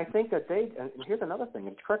 And I think that and here's another thing,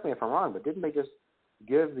 and correct me if I'm wrong, but didn't they just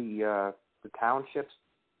give the townships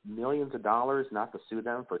millions of dollars not to sue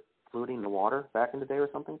them for polluting the water back in the day or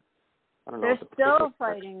something? I don't know. They're still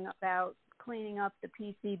fighting about cleaning up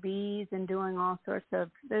the PCBs and doing all sorts of.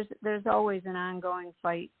 There's always an ongoing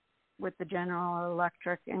fight with the General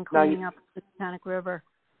Electric and cleaning up the Housatonic River.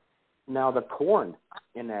 Now the corn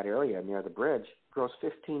in that area near the bridge grows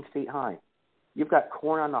 15 feet high. You've got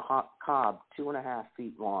corn on the cob 2.5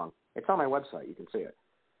 feet long. It's on my website. You can see it.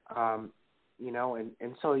 And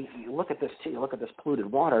so you look at this too. You look at this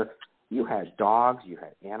polluted water. You had dogs. You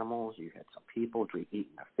had animals. You had some people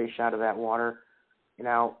eating the fish out of that water.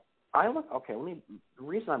 The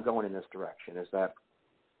reason I'm going in this direction is that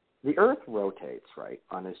the Earth rotates, right,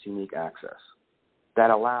 on this unique axis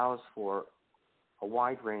that allows for a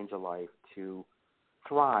wide range of life to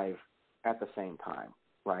thrive at the same time,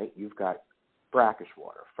 right? You've got brackish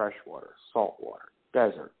water, fresh water, salt water,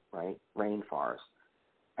 desert, right, rainforest.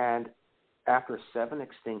 And after 7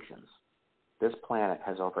 extinctions, this planet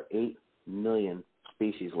has over 8 million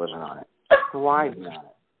species living on it, thriving on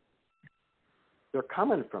it. They're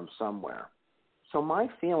coming from somewhere. So my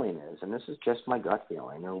feeling is, and this is just my gut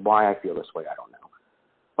feeling, and why I feel this way, I don't know,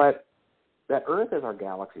 but that Earth is our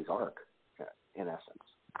galaxy's arc, in essence.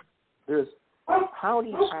 How do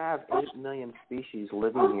you have 8 million species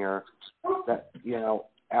living here that,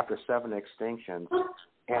 after 7 extinctions,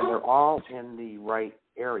 and they're all in the right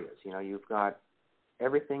areas? You've got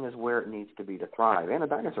everything is where it needs to be to thrive, and the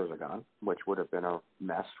dinosaurs are gone, which would have been a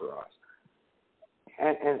mess for us.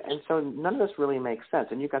 And so none of this really makes sense.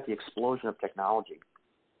 And you've got the explosion of technology.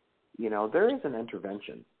 There is an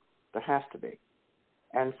intervention. There has to be.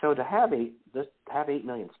 And so to have 8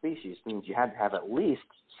 million species means you had to have at least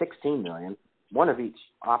 16 million, one of each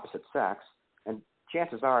opposite sex, and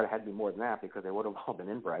chances are it had to be more than that because they would have all been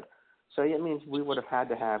inbred. So it means we would have had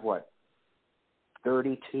to have,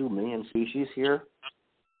 32 million species here?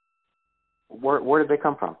 Where did they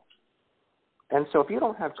come from? And so if you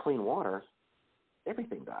don't have clean water,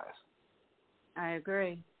 everything dies. I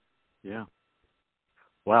agree. Yeah.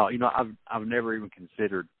 Wow. I've never even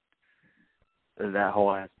considered that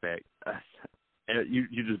whole aspect.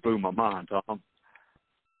 You just blew my mind, Tom.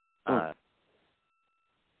 I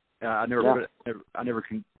never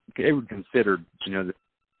considered, that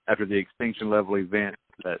after the extinction level event,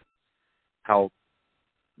 that how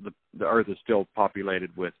the Earth is still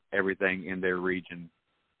populated with everything in their region,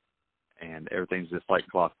 and everything's just like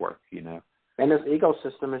clockwork, And this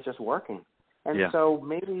ecosystem is just working. And yeah. So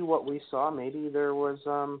maybe what we saw, maybe there was,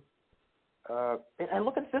 and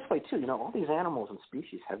look at it this way too, all these animals and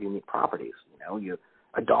species have unique properties.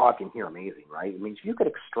 A dog can hear amazing, right? It means you could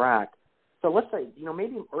extract, so let's say,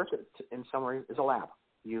 maybe Earth in some ways is a lab.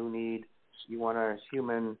 You want a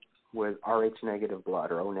human with Rh negative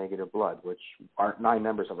blood or O negative blood, which 9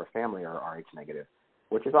 members of our family are Rh negative,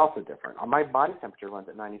 which is also different. My body temperature runs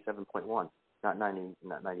at 97.1. Not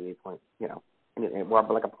 98 point,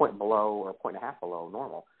 but like a point below or a point and a half below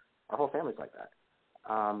normal. Our whole family's like that.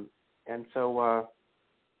 And so,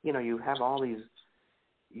 you have all these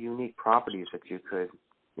unique properties that you could,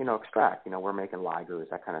 extract. We're making ligers,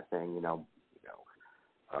 that kind of thing.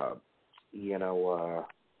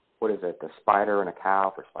 What is it? The spider and a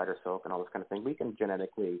cow for spider silk and all this kind of thing. We can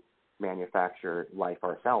genetically manufacture life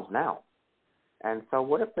ourselves now. And so,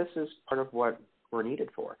 what if this is part of what we're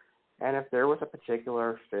needed for? And if there was a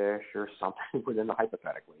particular fish or something within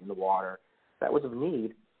hypothetically in the water that was of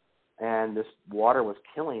need, and this water was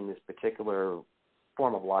killing this particular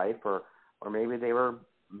form of life, or maybe there was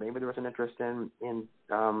an interest in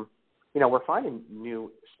we're finding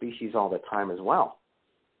new species all the time as well.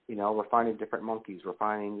 We're finding different monkeys. We're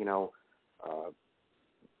finding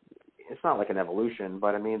it's not like an evolution,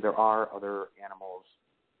 but I mean there are other animals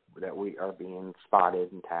that we are being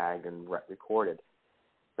spotted and tagged and recorded.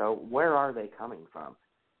 So where are they coming from?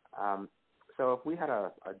 So if we had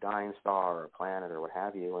a dying star or a planet or what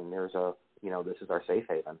have you, and there's this is our safe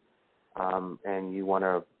haven, and you want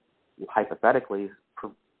to hypothetically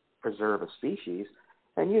preserve a species,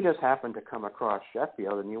 and you just happen to come across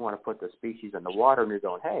Sheffield and you want to put the species in the water, and you're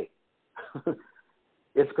going, hey,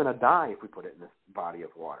 it's going to die if we put it in this body of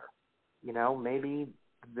water. You know, maybe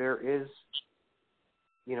there is,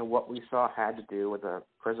 you know, what we saw had to do with the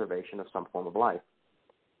preservation of some form of life.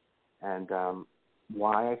 And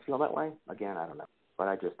why I feel that way, again, I don't know, but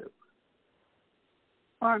I just do.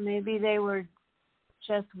 Or maybe they were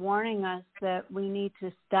just warning us that we need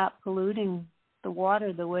to stop polluting the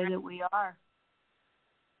water the way that we are.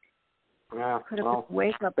 Yeah, well,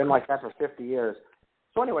 wake up. It's been like that for 50 years.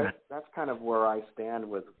 So anyway, that's kind of where I stand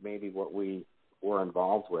with maybe what we were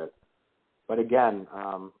involved with. But again,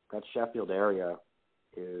 that Sheffield area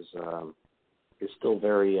is still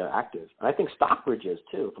very active. And I think Stockbridge is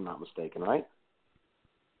too, if I'm not mistaken, right?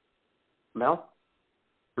 Mel?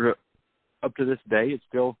 Up to this day, it's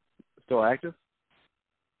still active?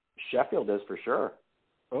 Sheffield is for sure.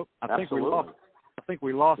 Oh, I Absolutely. think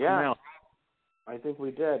we lost Mel. I think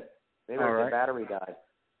we did. Maybe the battery died.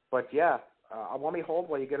 But yeah, want me to hold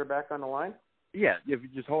while you get her back on the line? Yeah, if you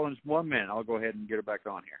just hold on just 1 minute, I'll go ahead and get her back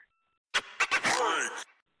on here.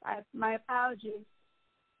 My apologies.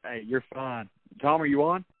 Hey, you're fine. Tom, are you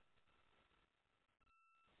on?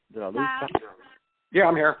 Did I lose Tom? Yeah,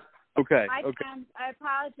 I'm here. Okay. I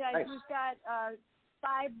apologize. Thanks. We've got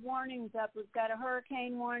 5 warnings up. We've got a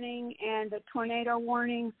hurricane warning and a tornado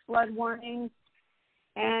warning, flood warning,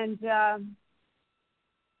 and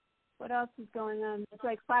what else is going on? It's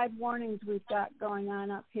like 5 warnings we've got going on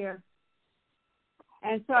up here.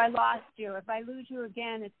 And so I lost you. If I lose you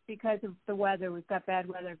again, it's because of the weather. We've got bad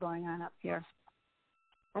weather going on up here.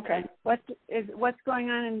 Okay. What's going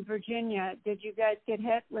on in Virginia? Did you guys get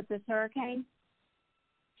hit with this hurricane?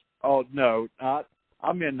 Oh no,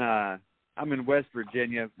 I'm in West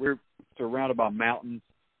Virginia. We're surrounded by mountains.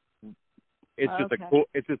 It's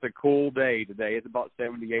just a cool day today. It's about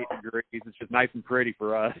 78 degrees. It's just nice and pretty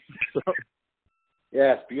for us.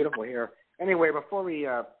 Yeah, it's beautiful here. Anyway, before we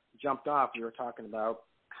jumped off, you were talking about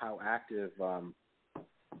how active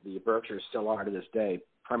the Berkshires still are to this day,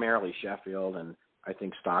 primarily Sheffield and I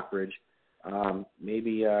think Stockbridge.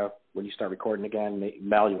 Maybe when you start recording again,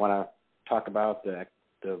 Mel, you want to talk about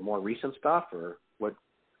the more recent stuff or what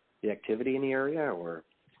the activity in the area? Or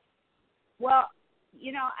Well,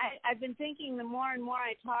 you know, I've been thinking the more and more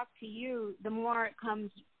I talk to you, the more it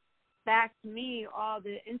comes back to me, all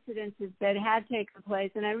the incidences that had taken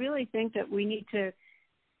place. And I really think that we need to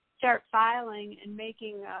start filing and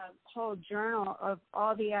making a whole journal of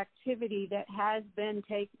all the activity that has been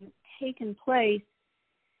taken place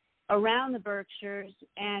around the Berkshires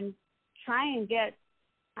and try and get,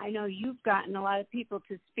 I know you've gotten a lot of people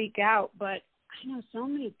to speak out, but I know so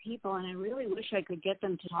many people, and I really wish I could get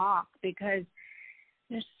them to talk because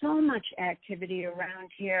there's so much activity around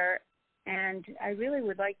here, and I really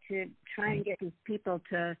would like to try and get these people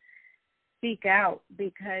to speak out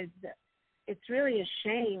because it's really a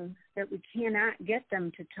shame that we cannot get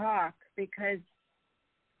them to talk because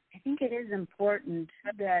I think it is important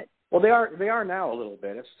that... Well, they are now a little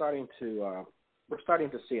bit. It's starting to, we're starting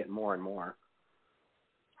to see it more and more.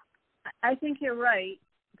 I think you're right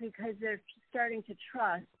because they're starting to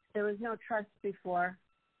trust. There was no trust before.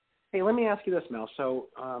 Hey, let me ask you this, Mel. So,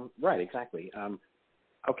 right, exactly.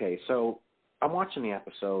 Okay, so I'm watching the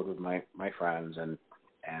episode with my friends, and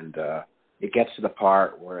it gets to the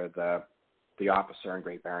part where the officer in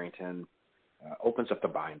Great Barrington opens up the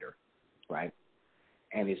binder, right?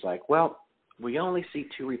 And he's like, well, we only see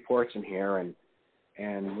 2 reports in here,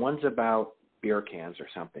 and one's about beer cans or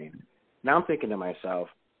something. Now I'm thinking to myself,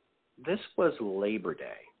 this was Labor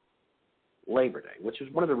Day, which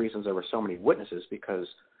is one of the reasons there were so many witnesses because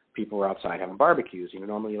people were outside having barbecues. You know,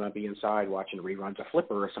 normally you might be inside watching reruns of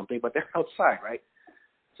Flipper or something, but they're outside, right?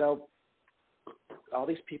 So all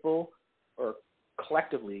these people, or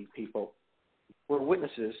collectively people, were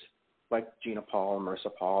witnesses like Gina Paul and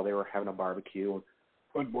Marissa Paul. They were having a barbecue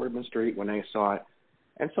on Boardman Street when they saw it.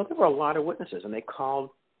 And so there were a lot of witnesses, and they called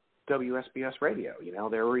WSBS radio. You know,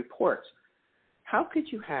 there were reports. How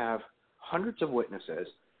could you have hundreds of witnesses,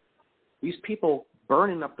 these people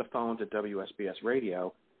burning up the phones at WSBS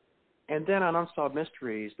radio, and then on Unsolved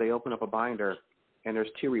Mysteries, they open up a binder, and there's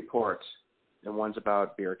 2 reports, and one's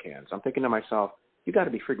about beer cans. I'm thinking to myself, you got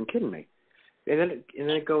to be freaking kidding me. And then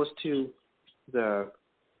it goes to the...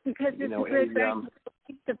 Because it's a Great Barrington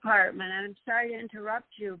Police Department, and I'm sorry to interrupt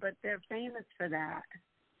you, but they're famous for that.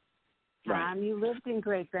 Right. You lived in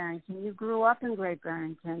Great Barrington. You grew up in Great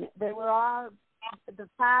Barrington. They were all... The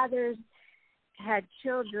fathers had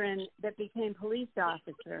children that became police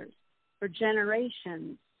officers for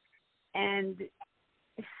generations. And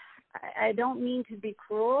I don't mean to be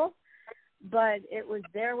cruel, but it was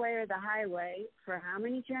their way or the highway for how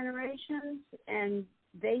many generations? And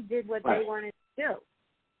they did what they wanted to do.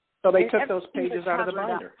 So they took those pages out of the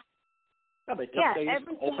binder. No, they just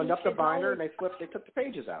opened up the binder and they took the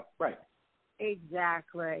pages out. Right.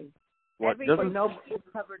 Exactly. What, everything was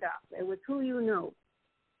covered up. It was who you knew.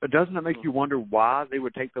 But doesn't it make you wonder why they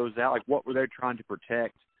would take those out? Like, what were they trying to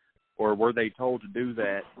protect, or were they told to do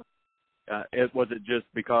that? Was it just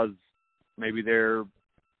because maybe their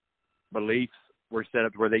beliefs were set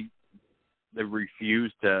up where they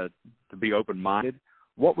refused to be open-minded?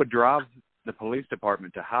 What would drive the police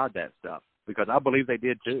department to hide that stuff? Because I believe they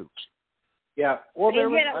did too. Yeah, well, they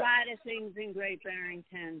hid a lot of things in Great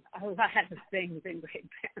Barrington. A lot of things in Great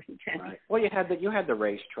Barrington. Right. Well, you had the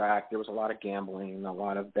racetrack. There was a lot of gambling, a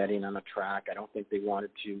lot of betting on the track. I don't think they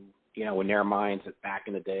wanted to, in their minds back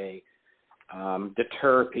in the day,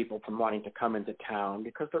 deter people from wanting to come into town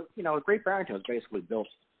because Great Barrington was basically built.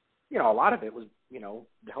 A lot of it was,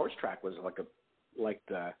 the horse track was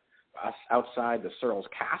outside the Searles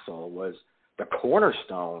Castle was the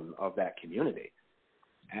cornerstone of that community.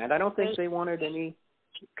 And I don't think they wanted any,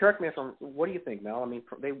 correct me if I'm, what do you think, Mel? I mean,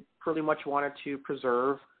 they pretty much wanted to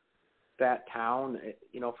preserve that town,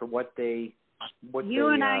 for what they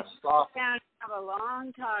and I saw. Have a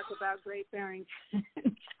long talk about Great Barrington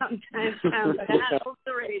sometimes on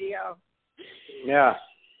the radio. Yeah,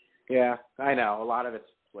 I know. A lot of it's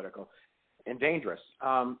political and dangerous.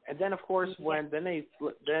 And then, of course, then they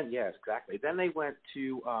went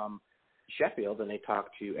to Sheffield and they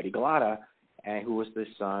talked to Eddie Galata, and who was the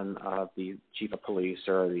son of the chief of police,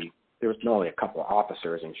 there was only a couple of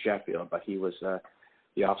officers in Sheffield, but he was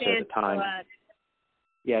the officer at the time.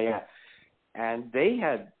 Yeah. And they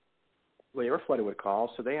were flooded with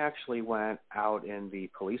calls, so they actually went out in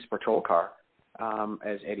the police patrol car,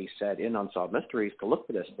 as Eddie said, in Unsolved Mysteries to look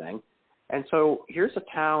for this thing. And so here's a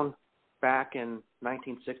town back in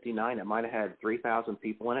 1969 that might have had 3,000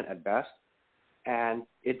 people in it at best. And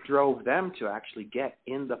it drove them to actually get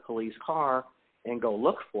in the police car and go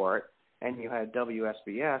look for it. And you had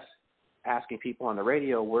WSBS asking people on the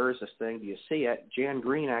radio, where is this thing? Do you see it? Jan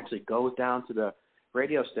Green actually goes down to the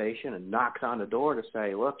radio station and knocks on the door to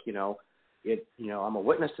say, look, I'm a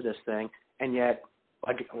witness to this thing. And yet,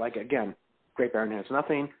 like again, Great Barrington has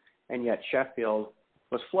nothing, and yet Sheffield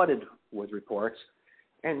was flooded with reports.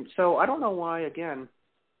 And so I don't know why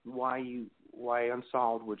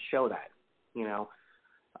Unsolved would show that.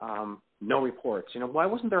 No reports. Why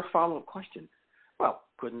wasn't there a follow-up question? Well,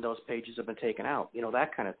 couldn't those pages have been taken out?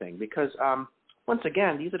 That kind of thing. Because, once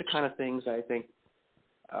again, these are the kind of things I think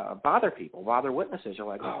bother people, bother witnesses. You're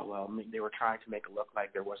like, oh, well, they were trying to make it look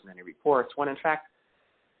like there wasn't any reports, when, in fact,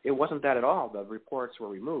 it wasn't that at all. The reports were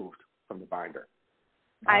removed from the binder.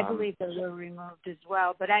 I believe they were removed as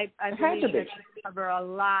well, but I believe that they cover a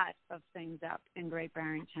lot of things up in Great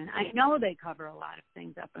Barrington. I know they cover a lot of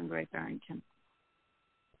things up in Great Barrington.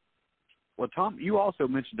 Well, Tom, you also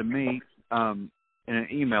mentioned to me in an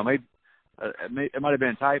email, maybe it might have been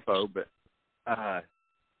a typo, but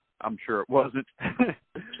I'm sure it wasn't.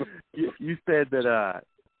 you said that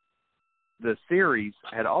the series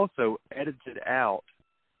had also edited out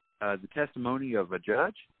the testimony of a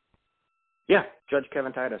judge. Yeah, Judge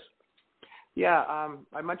Kevin Titus. Yeah,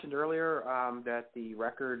 I mentioned earlier that the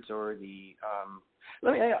records or the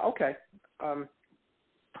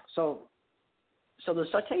So the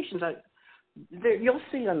citations you'll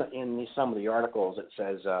see in some of the articles it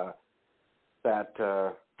says that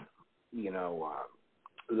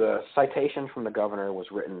the citation from the governor was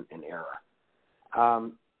written in error. I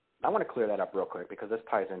want to clear that up real quick because this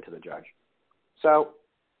ties into the judge. So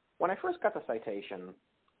when I first got the citation,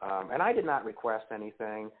 and I did not request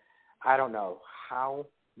anything. I don't know how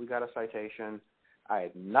we got a citation. I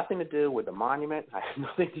had nothing to do with the monument. I had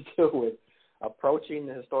nothing to do with approaching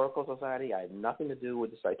the Historical Society. I had nothing to do with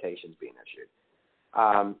the citations being issued.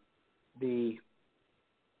 The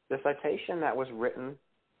citation that was written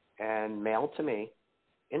and mailed to me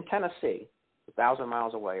in Tennessee, 1,000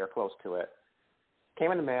 miles away or close to it,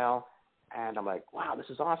 came in the mail, and I'm like, wow, this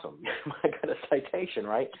is awesome. I got a citation,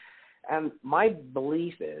 right? And my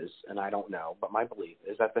belief is, and I don't know, but my belief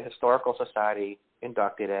is that the Historical Society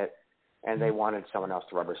inducted it, and they wanted someone else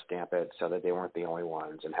to rubber stamp it so that they weren't the only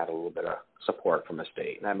ones and had a little bit of support from the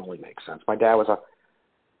state. And that only makes sense. My dad was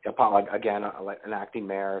an acting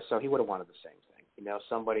mayor, so he would have wanted the same thing,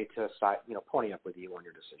 somebody to pony up with you on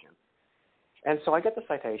your decision. And so I get the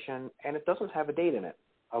citation, and it doesn't have a date in it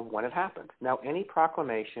of when it happened. Now, any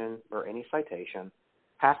proclamation or any citation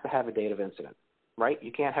has to have a date of incident. Right?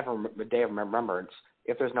 You can't have a day of remembrance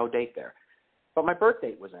if there's no date there. But my birth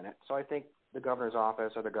date was in it, so I think the governor's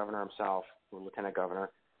office or the governor himself, the lieutenant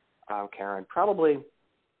governor, Karen probably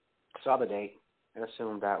saw the date and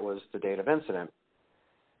assumed that was the date of incident.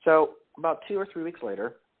 So about 2 or 3 weeks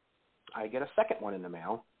later, I get a second one in the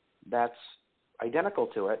mail that's identical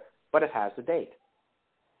to it, but it has the date.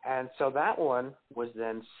 And so that one was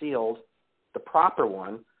then sealed. The proper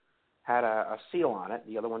one had a seal on it.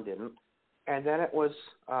 The other one didn't. And then it was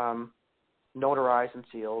notarized and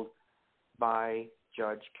sealed by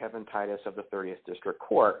Judge Kevin Titus of the 30th District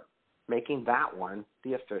Court, making that one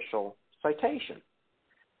the official citation.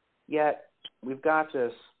 Yet we've got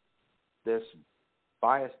this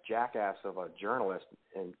biased jackass of a journalist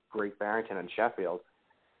in Great Barrington and Sheffield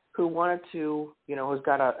who wanted to, who's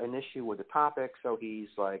got an issue with the topic, so he's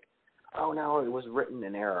like, oh, no, it was written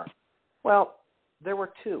in error. Well, there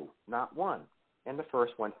were two, not one. And the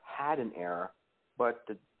first one had an error, but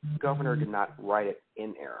the governor did not write it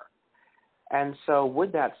in error. And so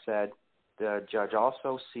with that said, the judge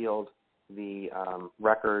also sealed the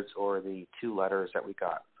records or the 2 letters that we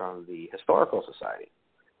got from the Historical Society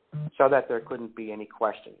so that there couldn't be any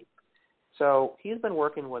questioning. So he's been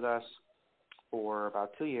working with us for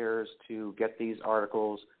about 2 years to get these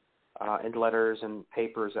articles and letters and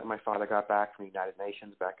papers that my father got back from the United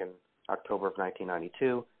Nations back in October of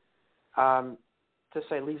 1992 to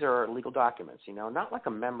say these are legal documents, not like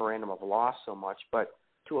a memorandum of law so much, but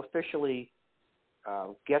to officially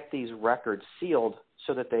get these records sealed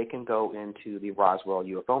so that they can go into the Roswell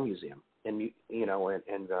UFO Museum and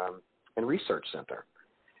Research Center.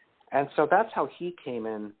 And so that's how he came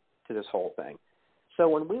in to this whole thing. So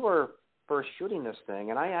when we were first shooting this thing,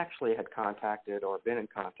 and I actually had contacted, or been in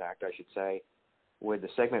contact, I should say, with the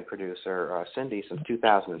segment producer, Cindy, since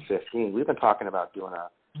 2015. We've been talking about doing a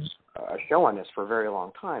show on this for a very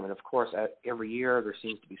long time. And, of course, every year there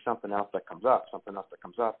seems to be something else that comes up, something else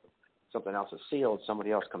is sealed,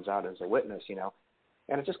 somebody else comes out as a witness,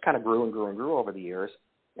 And it just kind of grew and grew and grew over the years,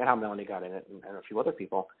 and how Melanie got in it and a few other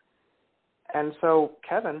people. And so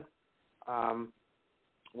Kevin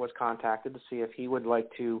was contacted to see if he would like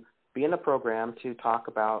to be in the program to talk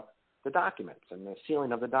about the documents and the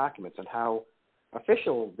sealing of the documents and how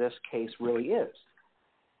official this case really is.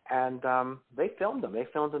 And they filmed them. They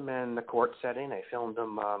filmed them in the court setting. They filmed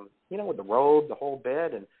them, with the robe, the whole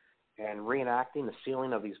bit, and reenacting the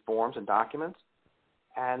sealing of these forms and documents.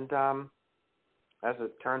 And as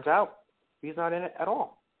it turns out, he's not in it at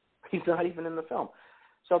all. He's not even in the film.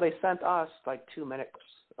 So they sent us like 2 minutes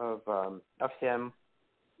of him,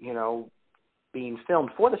 being filmed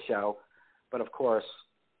for the show, but of course,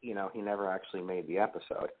 he never actually made the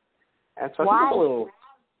episode. And so Why? he's a little.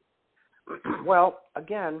 Well,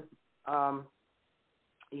 again,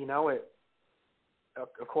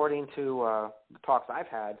 according to the talks I've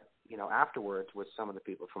had, afterwards with some of the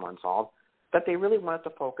people from Unsolved, that they really wanted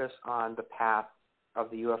to focus on the path of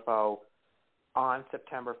the UFO on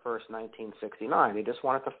September 1st, 1969. They just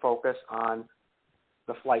wanted to focus on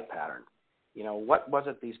the flight pattern. What was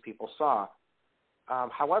it these people saw?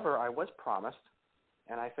 However, I was promised,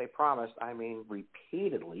 and I say promised, I mean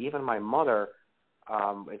repeatedly. Even my mother,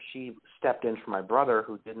 if she stepped in for my brother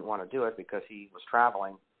who didn't want to do it because he was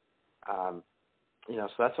traveling, so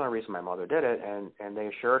that's the only reason my mother did it, and they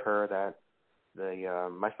assured her that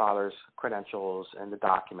my father's credentials and the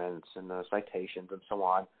documents and the citations and so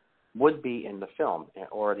on would be in the film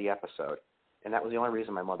or the episode. And that was the only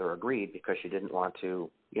reason my mother agreed, because she didn't want to,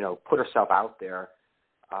 put herself out there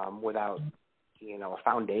without, a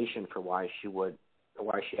foundation for why she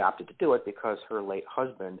opted to do it, because her late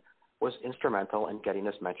husband was instrumental in getting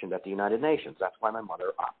this mentioned at the United Nations. That's why my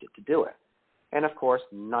mother opted to do it. And, of course,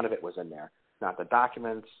 none of it was in there. Not the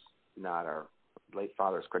documents, not our late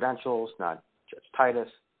father's credentials, not Judge Titus,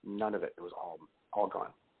 none of it. It was all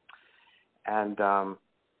gone.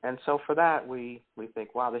 And so for that, we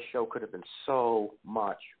think, wow, this show could have been so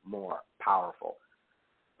much more powerful.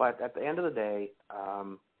 But at the end of the day,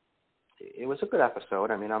 it was a good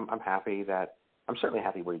episode. I mean, I'm certainly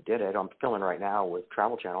happy we did it. I'm filming right now with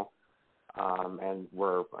Travel Channel, and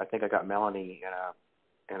I think I got Melanie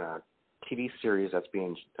in a TV series that's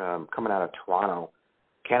being coming out of Toronto,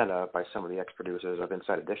 Canada, by some of the ex-producers of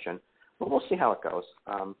Inside Edition. But we'll see how it goes.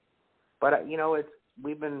 But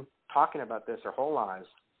we've been talking about this our whole lives.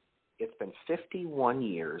 It's been 51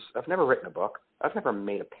 years. I've never written a book. I've never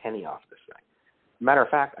made a penny off this thing. Matter of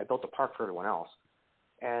fact, I built a park for everyone else.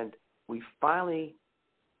 And we finally,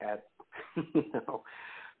 at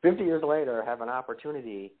 50 years later, have an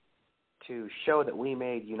opportunity to show that we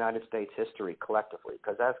made United States history collectively.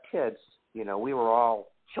 Because as kids, we were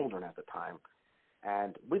all children at the time.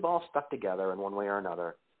 And we've all stuck together in one way or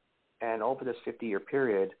another. And over this 50-year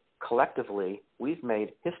period, collectively, we've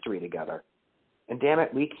made history together. And damn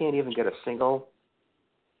it, we can't even get a single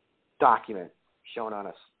document shown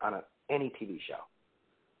on any TV show.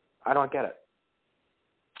 I don't get it.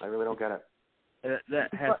 I really don't get it.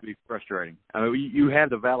 That has to be frustrating. I mean, you have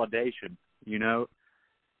the validation,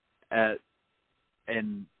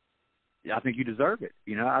 and I think you deserve it.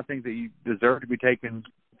 I think that you deserve to be taken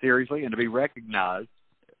seriously and to be recognized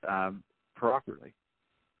properly.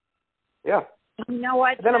 Yeah. You know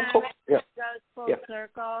what? Then It goes full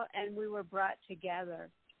circle, and we were brought together.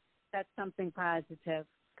 That's something positive.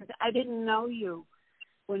 Because I didn't know you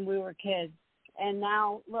when we were kids. And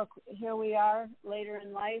now, look, here we are later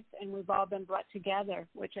in life, and we've all been brought together,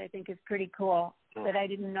 which I think is pretty cool, that I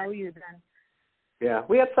didn't know you then. Yeah.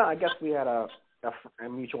 We had I guess we had a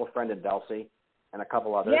mutual friend in Delsey and a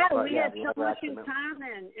couple others. Yeah, but we had so much in accident.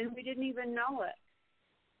 common, and we didn't even know it.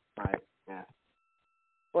 Right, yeah.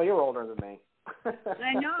 Well, you're older than me.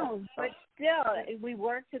 I know, but still, we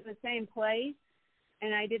worked at the same place,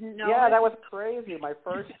 and I didn't know Yeah, it. that was crazy. My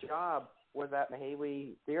first job was at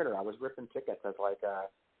Mahawi Theater. I was ripping tickets as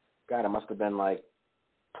God, I must have been like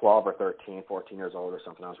 12 or 13, 14 years old or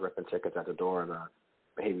something. I was ripping tickets at the door of the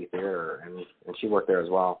Mahawi Theater, and she worked there as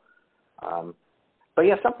well. But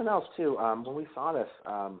yeah, something else too. When we saw this,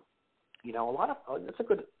 that's a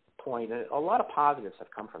good point. A lot of positives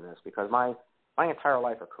have come from this because my entire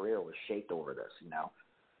life or career was shaped over this.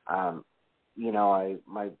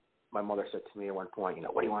 My mother said to me at one point,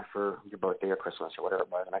 what do you want for your birthday or Christmas or whatever it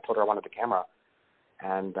was? And I told her I wanted the camera.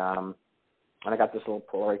 And I got this little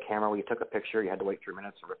Polaroid camera where you took a picture, you had to wait 3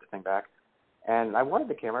 minutes to rip the thing back. And I wanted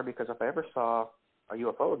the camera because if I ever saw a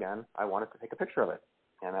UFO again, I wanted to take a picture of it.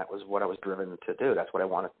 And that was what I was driven to do. That's what I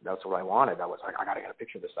wanted. That's what I wanted. I was like, I got to get a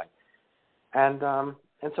picture of this thing. And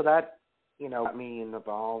so that, got me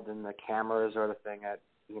involved in the cameras or the thing at,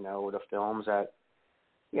 the films at,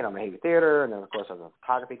 Mahawi Theater, and then, of course, I was in a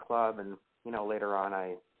photography club, and, later on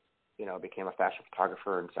I, became a fashion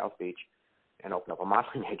photographer in South Beach and opened up a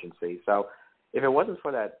modeling agency. So if it wasn't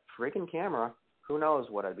for that freaking camera, who knows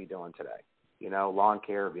what I'd be doing today? Lawn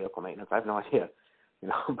care, vehicle maintenance, I have no idea,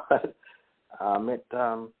 but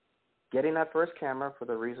getting that first camera for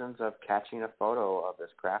the reasons of catching a photo of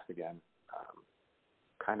this craft again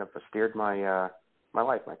kind of steered my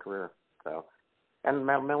life, my career. So. And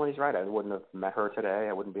Melanie's right. I wouldn't have met her today.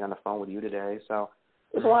 I wouldn't be on the phone with you today. So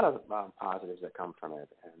there's a lot of positives that come from it.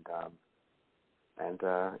 And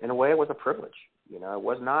in a way, it was a privilege. It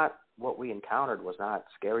was not what we encountered was not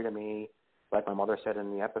scary to me. Like my mother said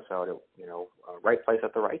in the episode, right place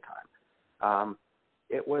at the right time.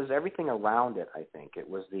 It was everything around it. I think it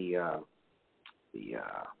was the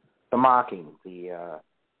mocking, the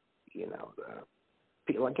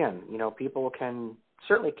people. Again, people can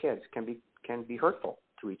certainly kids can be hurtful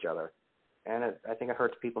to each other, and I think it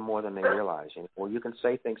hurts people more than they realize. Or you can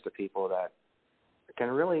say things to people that can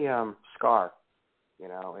really scar,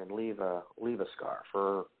 and leave a scar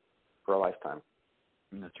for a lifetime.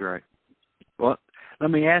 That's right. Well,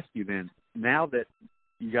 let me ask you then. Now that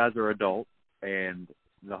you guys are adults and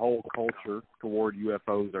the whole culture toward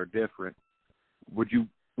UFOs are different, would you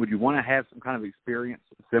want to have some kind of experience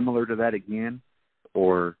similar to that again,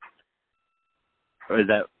 or was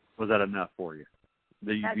that enough for you?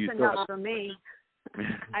 That's enough for me.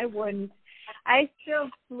 I wouldn't. I still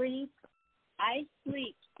sleep. I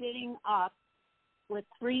sleep sitting up with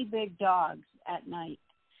 3 big dogs at night.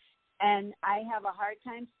 And I have a hard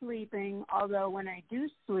time sleeping, although when I do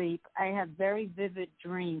sleep, I have very vivid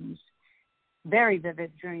dreams. Very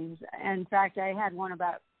vivid dreams. In fact, I had one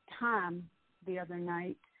about Tom the other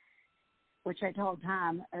night, which I told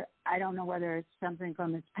Tom, I don't know whether it's something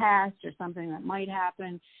from his past or something that might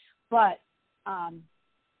happen, but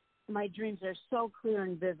my dreams are so clear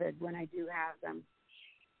and vivid when I do have them.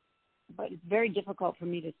 But it's very difficult for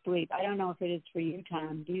me to sleep. I don't know if it is for you,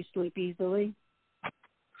 Tom. Do you sleep easily?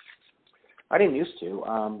 I didn't used to.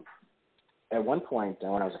 At one point,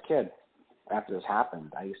 when I was a kid, after this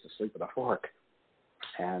happened, I used to sleep with a fork.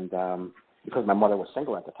 And because my mother was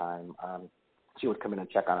single at the time, she would come in and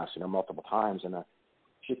check on us, multiple times. And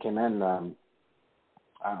she came in, I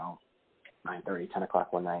don't know, 9:30, 10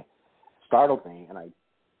 o'clock one night, startled me, and I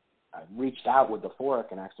reached out with the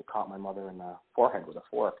fork and actually caught my mother in the forehead with a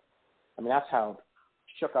fork. I mean, that's how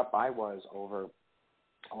shook up I was over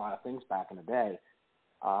a lot of things back in the day.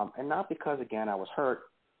 And not because, again, I was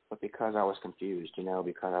hurt, but because I was confused,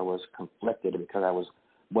 because I was conflicted, because I was,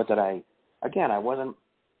 I wasn't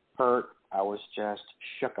hurt, I was just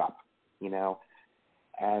shook up, and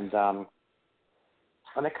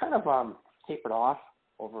it kind of tapered off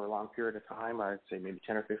over a long period of time. I'd say maybe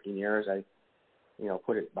 10 or 15 years. I,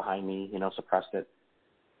 put it behind me, suppressed it.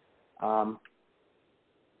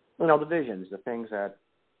 The visions, the things that,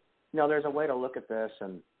 there's a way to look at this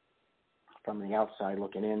and from the outside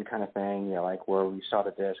looking in kind of thing, you know, like where we saw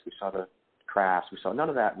the disc, we saw the crafts, we saw none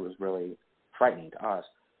of that was really frightening to us.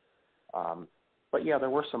 But yeah, there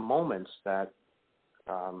were some moments that,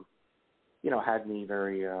 you know, had me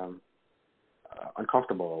very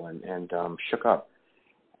uncomfortable and shook up.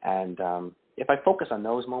 And if I focus on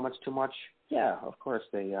those moments too much, yeah, of course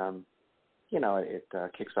they, you know, it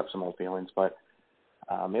kicks up some old feelings. But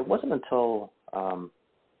it wasn't until,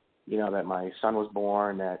 you know, that my son was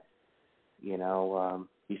born that, you know,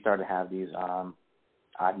 he started to have these odd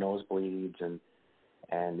nosebleeds, and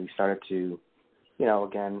we started to, you know,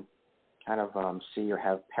 again, kind of see or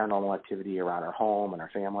have paranormal activity around our home and our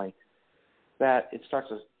family, that it starts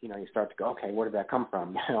to, you know, you start to go, okay, where did that come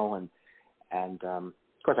from, you know, and of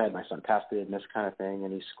course I had my son tested and this kind of thing,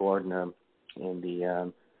 and he scored in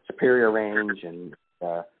the superior range, and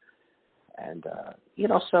you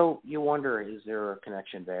know, so you wonder, is there a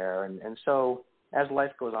connection there? And so as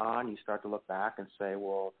life goes on, you start to look back and say,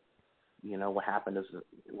 well, you know, what happened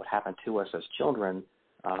to us as children,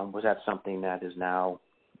 was that something that is now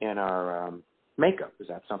in our makeup? Is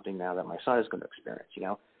that something now that my son is going to experience, you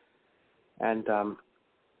know? And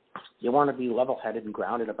you want to be level-headed and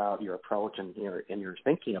grounded about your approach and your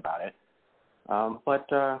thinking about it. But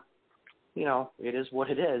you know, it is what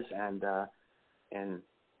it is, and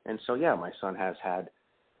so yeah, my son has had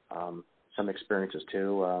some experiences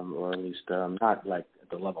too, or at least not like at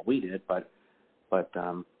the level we did, but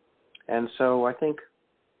and so I think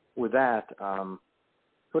with that,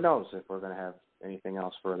 who knows if we're going to have anything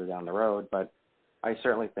else further down the road, but I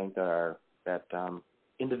certainly think that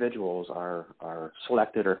individuals are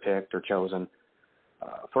selected or picked or chosen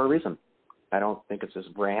for a reason. I don't think it's as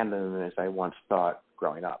random as I once thought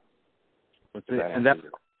growing up. And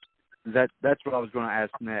that's what I was going to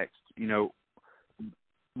ask next. You know,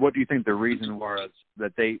 what do you think the reason was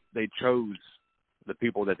that they chose the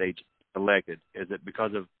people that they elected? Is it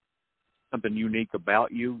because of something unique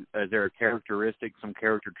about you? Is there a characteristic, some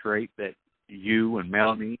character trait that you and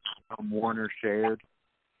Melanie, Tom Warner shared?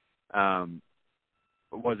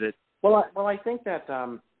 Was it? Well, I think that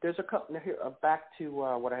there's a couple. Here, back to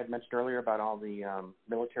what I had mentioned earlier about all the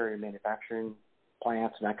military manufacturing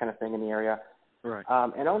plants and that kind of thing in the area. Right.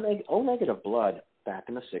 And O negative blood back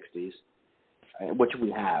in the 60s, which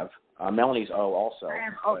we have. Melanie's O also. I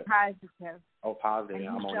am O positive. O positive,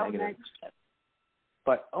 I'm O negative.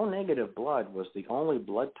 But O negative blood was the only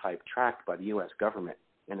blood type tracked by the U.S. government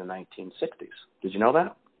in the 1960s. Did you know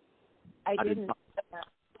that? I didn't know that.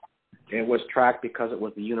 It was tracked because it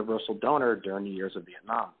was the universal donor during the years of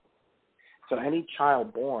Vietnam. So any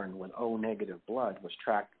child born with O negative blood was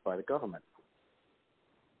tracked by the government.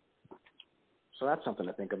 So that's something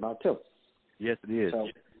to think about too. Yes, it is. So,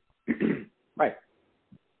 right.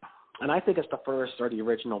 And I think it's the first or the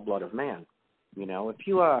original blood of man. You know, if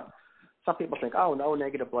you some people think, oh, no,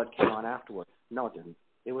 negative blood came on afterwards. No, it didn't.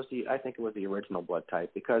 I think it was the original blood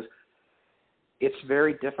type, because it's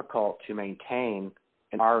very difficult to maintain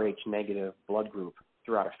an Rh negative blood group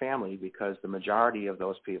throughout a family, because the majority of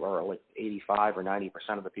those people, or like 85 or 90%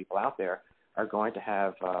 of the people out there, are going to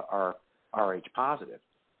have are Rh positive.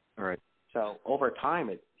 All right. So over time,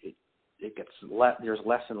 it gets there's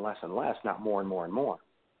less and less and less, not more and more and more.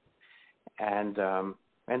 And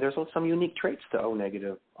there's some unique traits to O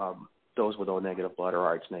negative, those with O negative blood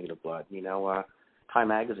or Rh negative blood. You know, Time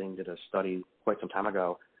Magazine did a study quite some time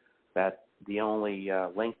ago that the only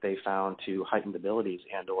link they found to heightened abilities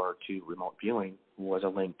and or to remote viewing was a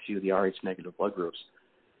link to the Rh negative blood groups.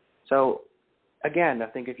 So again, I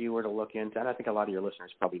think if you were to look into, and I think a lot of your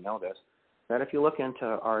listeners probably know this, that if you look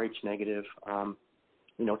into Rh negative,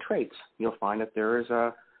 traits, you'll find that there is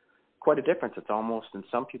quite a difference. It's almost, in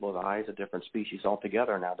some people's eyes, a different species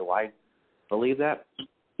altogether. Now, do I believe that?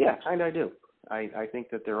 Yeah, kind of I do. I think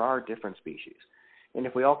that there are different species. And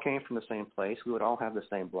if we all came from the same place, we would all have the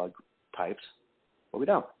same blood types, but we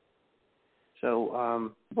don't.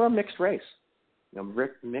 So we're a mixed race,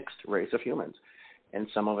 mixed race of humans. And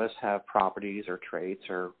some of us have properties or traits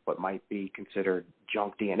or what might be considered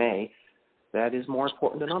junk DNA that is more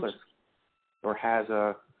important than others, or has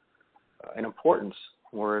an importance,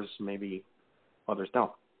 whereas maybe others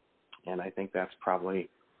don't. And I think that's probably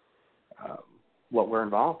what we're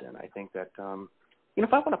involved in. I think that,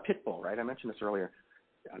 if I want a pit bull, right? I mentioned this earlier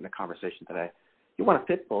in the conversation today. You want a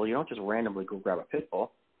pit bull, you don't just randomly go grab a pit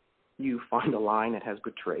bull. You find a line that has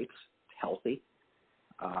good traits, healthy,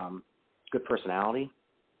 good personality,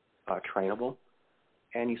 trainable,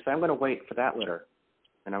 and you say, I'm going to wait for that litter,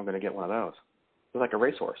 and I'm going to get one of those. It's like a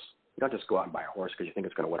racehorse. You don't just go out and buy a horse because you think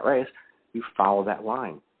it's going to win a race. You follow that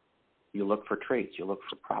line. You look for traits. You look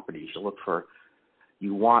for properties.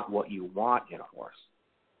 You want what you want in a horse.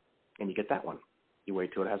 and you get that one. You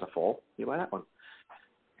wait till it has a full, you buy that one.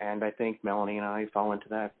 And I think Melanie and I fall into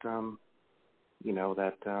that,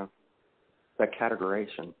 that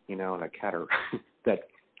categorization, that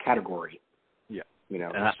category. Yeah.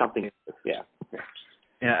 Something. Yeah.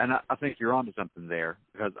 Yeah, and I think you're onto something there,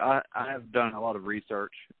 because I have done a lot of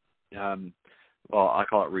research. Well, I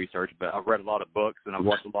call it research, but I've read a lot of books and I've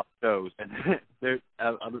watched a lot of shows, and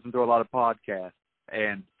I listen to a lot of podcasts,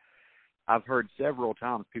 and I've heard several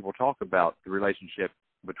times people talk about the relationship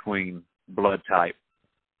between blood type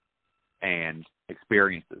and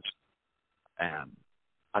experiences. I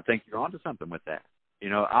think you're onto something with that.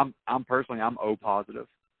 I'm personally, I'm O positive,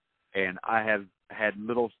 and I have had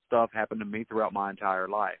little stuff happen to me throughout my entire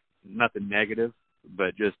life. Nothing negative,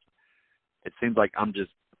 but just it seems like I'm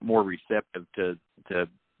just more receptive to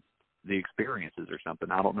the experiences or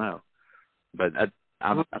something. I don't know, but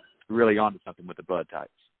I'm really onto something with the blood types.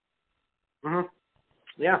 Mm-hmm.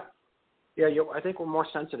 Yeah. I think we're more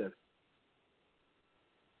sensitive.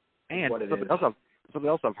 And what it something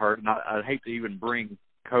else I've heard, and I hate to even bring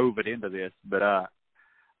COVID into this, but I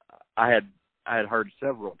had heard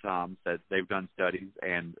several times that they've done studies,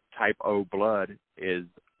 and type O blood is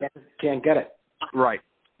can't get it. Right,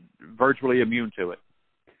 virtually immune to it.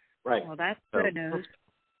 Right. Well, that's good news.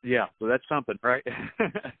 Yeah, so that's something, right?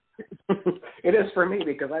 It is for me,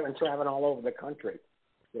 because I've been traveling all over the country,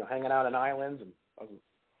 hanging out in islands and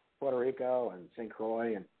Puerto Rico and St.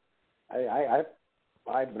 Croix, and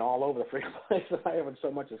I've been all over the freaking place, and I haven't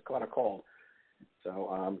so much as caught a cold.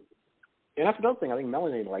 So, and that's another thing. I think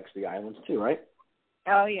Melanie likes the islands too, right?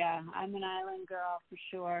 Oh yeah, I'm an island girl for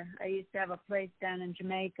sure. I used to have a place down in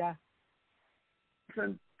Jamaica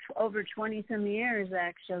for over 20 some years,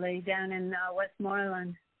 actually, down in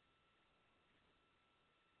Westmoreland.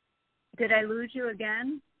 Did I lose you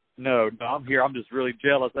again? No, I'm here. I'm just really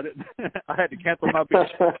jealous. I had to cancel my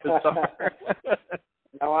beach this summer.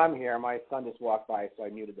 No, I'm here. My son just walked by, so I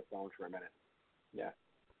muted the phone for a minute. Yeah.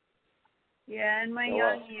 Yeah, in my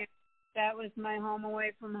young years, that was my home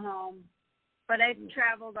away from home. But I've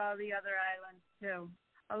traveled all the other islands, too.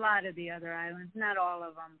 A lot of the other islands. Not all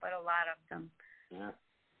of them, but a lot of them.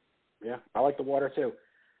 Yeah, I like the water, too.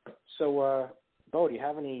 So, Bo, do you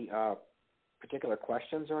have any particular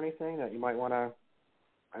questions or anything that you might want to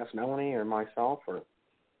ask Melanie or myself? Or?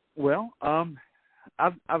 Well,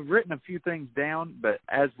 I've written a few things down, but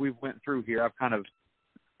as we went through here, I've kind of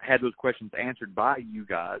had those questions answered by you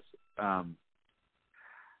guys. I'd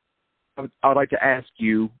like to ask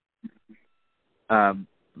you,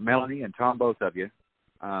 Melanie and Tom, both of you.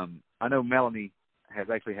 I know Melanie has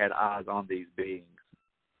actually had eyes on these beings.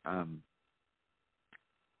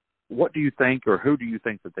 What do you think, or who do you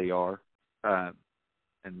think that they are, and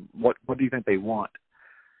what do you think they want?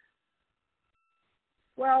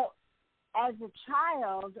 Well, as a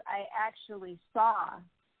child, I actually saw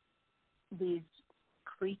these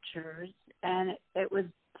creatures, and it was,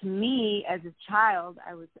 to me, as a child,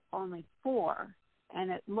 I was only 4,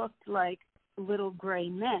 and it looked like little gray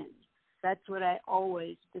men. That's what I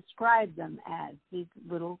always described them as, these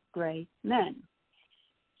little gray men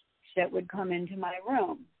that would come into my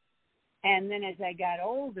room. And then as I got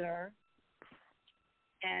older,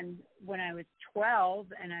 and when I was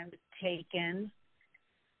 12 and I was taken,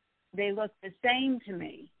 they looked the same to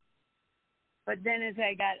me. But then as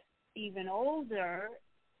I got even older,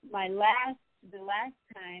 the last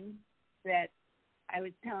time that I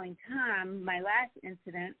was telling Tom, my last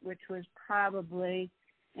incident, which was probably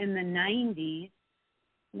in the 90s,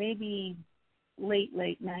 maybe late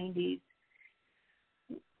 90s,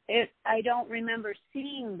 I don't remember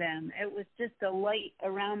seeing them. It was just a light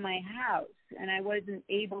around my house, and I wasn't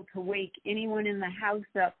able to wake anyone in the house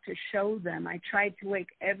up to show them. I tried to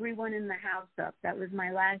wake everyone in the house up. That was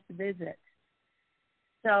my last visit.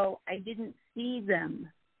 So I didn't see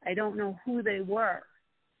them. I don't know who they were.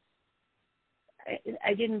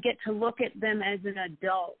 I didn't get to look at them as an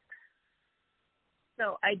adult.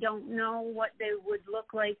 So I don't know what they would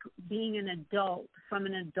look like being an adult, from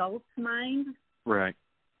an adult's mind. Right.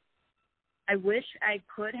 I wish I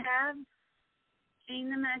could have seen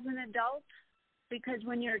them as an adult, because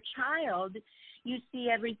when you're a child, you see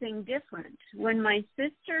everything different. When my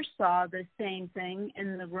sister saw the same thing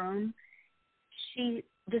in the room, she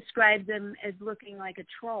described them as looking like a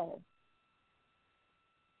troll.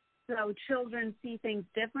 So children see things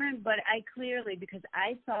different, but I clearly, because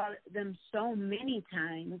I saw them so many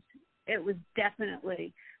times, it was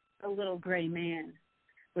definitely a little gray man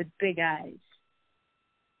with big eyes.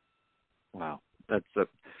 Wow. That's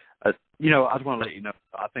I just want to let you know,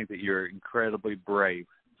 I think that you're incredibly brave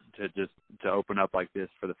to open up like this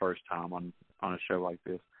for the first time on a show like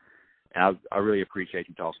this. And I really appreciate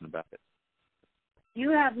you talking about it. You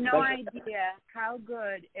have no idea how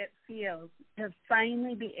good it feels to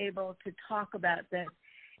finally be able to talk about this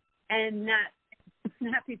and not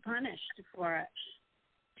be punished for it.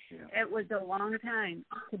 Yeah. It was a long time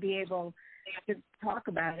to be able to talk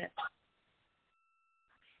about it.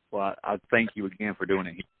 Well, I thank you again for doing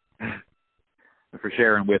it and for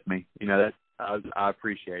sharing with me. You know, I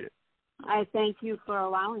appreciate it. I thank you for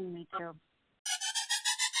allowing me to.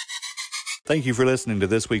 Thank you for listening to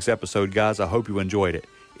this week's episode, guys. I hope you enjoyed it.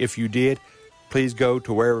 If you did, please go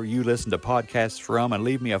to wherever you listen to podcasts from and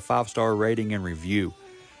leave me a 5-star rating and review.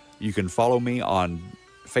 You can follow me on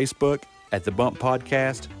Facebook at The Bump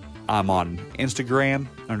Podcast. I'm on Instagram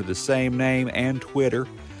under the same name and Twitter.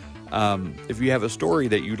 If you have a story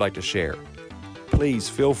that you'd like to share, please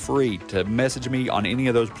feel free to message me on any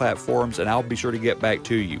of those platforms and I'll be sure to get back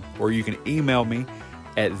to you. Or you can email me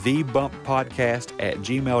at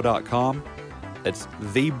thebumppodcast@gmail.com. That's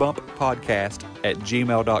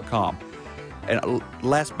thebumppodcast@gmail.com. And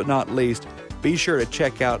last but not least, be sure to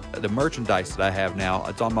check out the merchandise that I have now.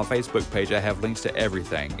 It's on my Facebook page. I have links to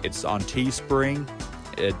everything. It's on Teespring.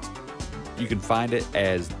 You can find it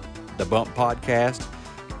as The Bump Podcast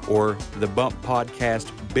or The Bump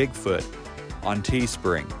Podcast Bigfoot on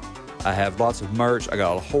Teespring. I have lots of merch. I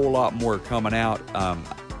got a whole lot more coming out.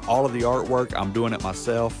 All of the artwork, I'm doing it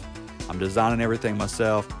myself. I'm designing everything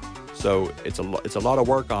myself. So it's a lot of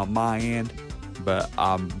work on my end, but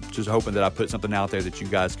I'm just hoping that I put something out there that you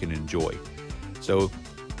guys can enjoy. So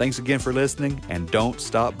thanks again for listening, and don't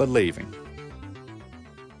stop believing.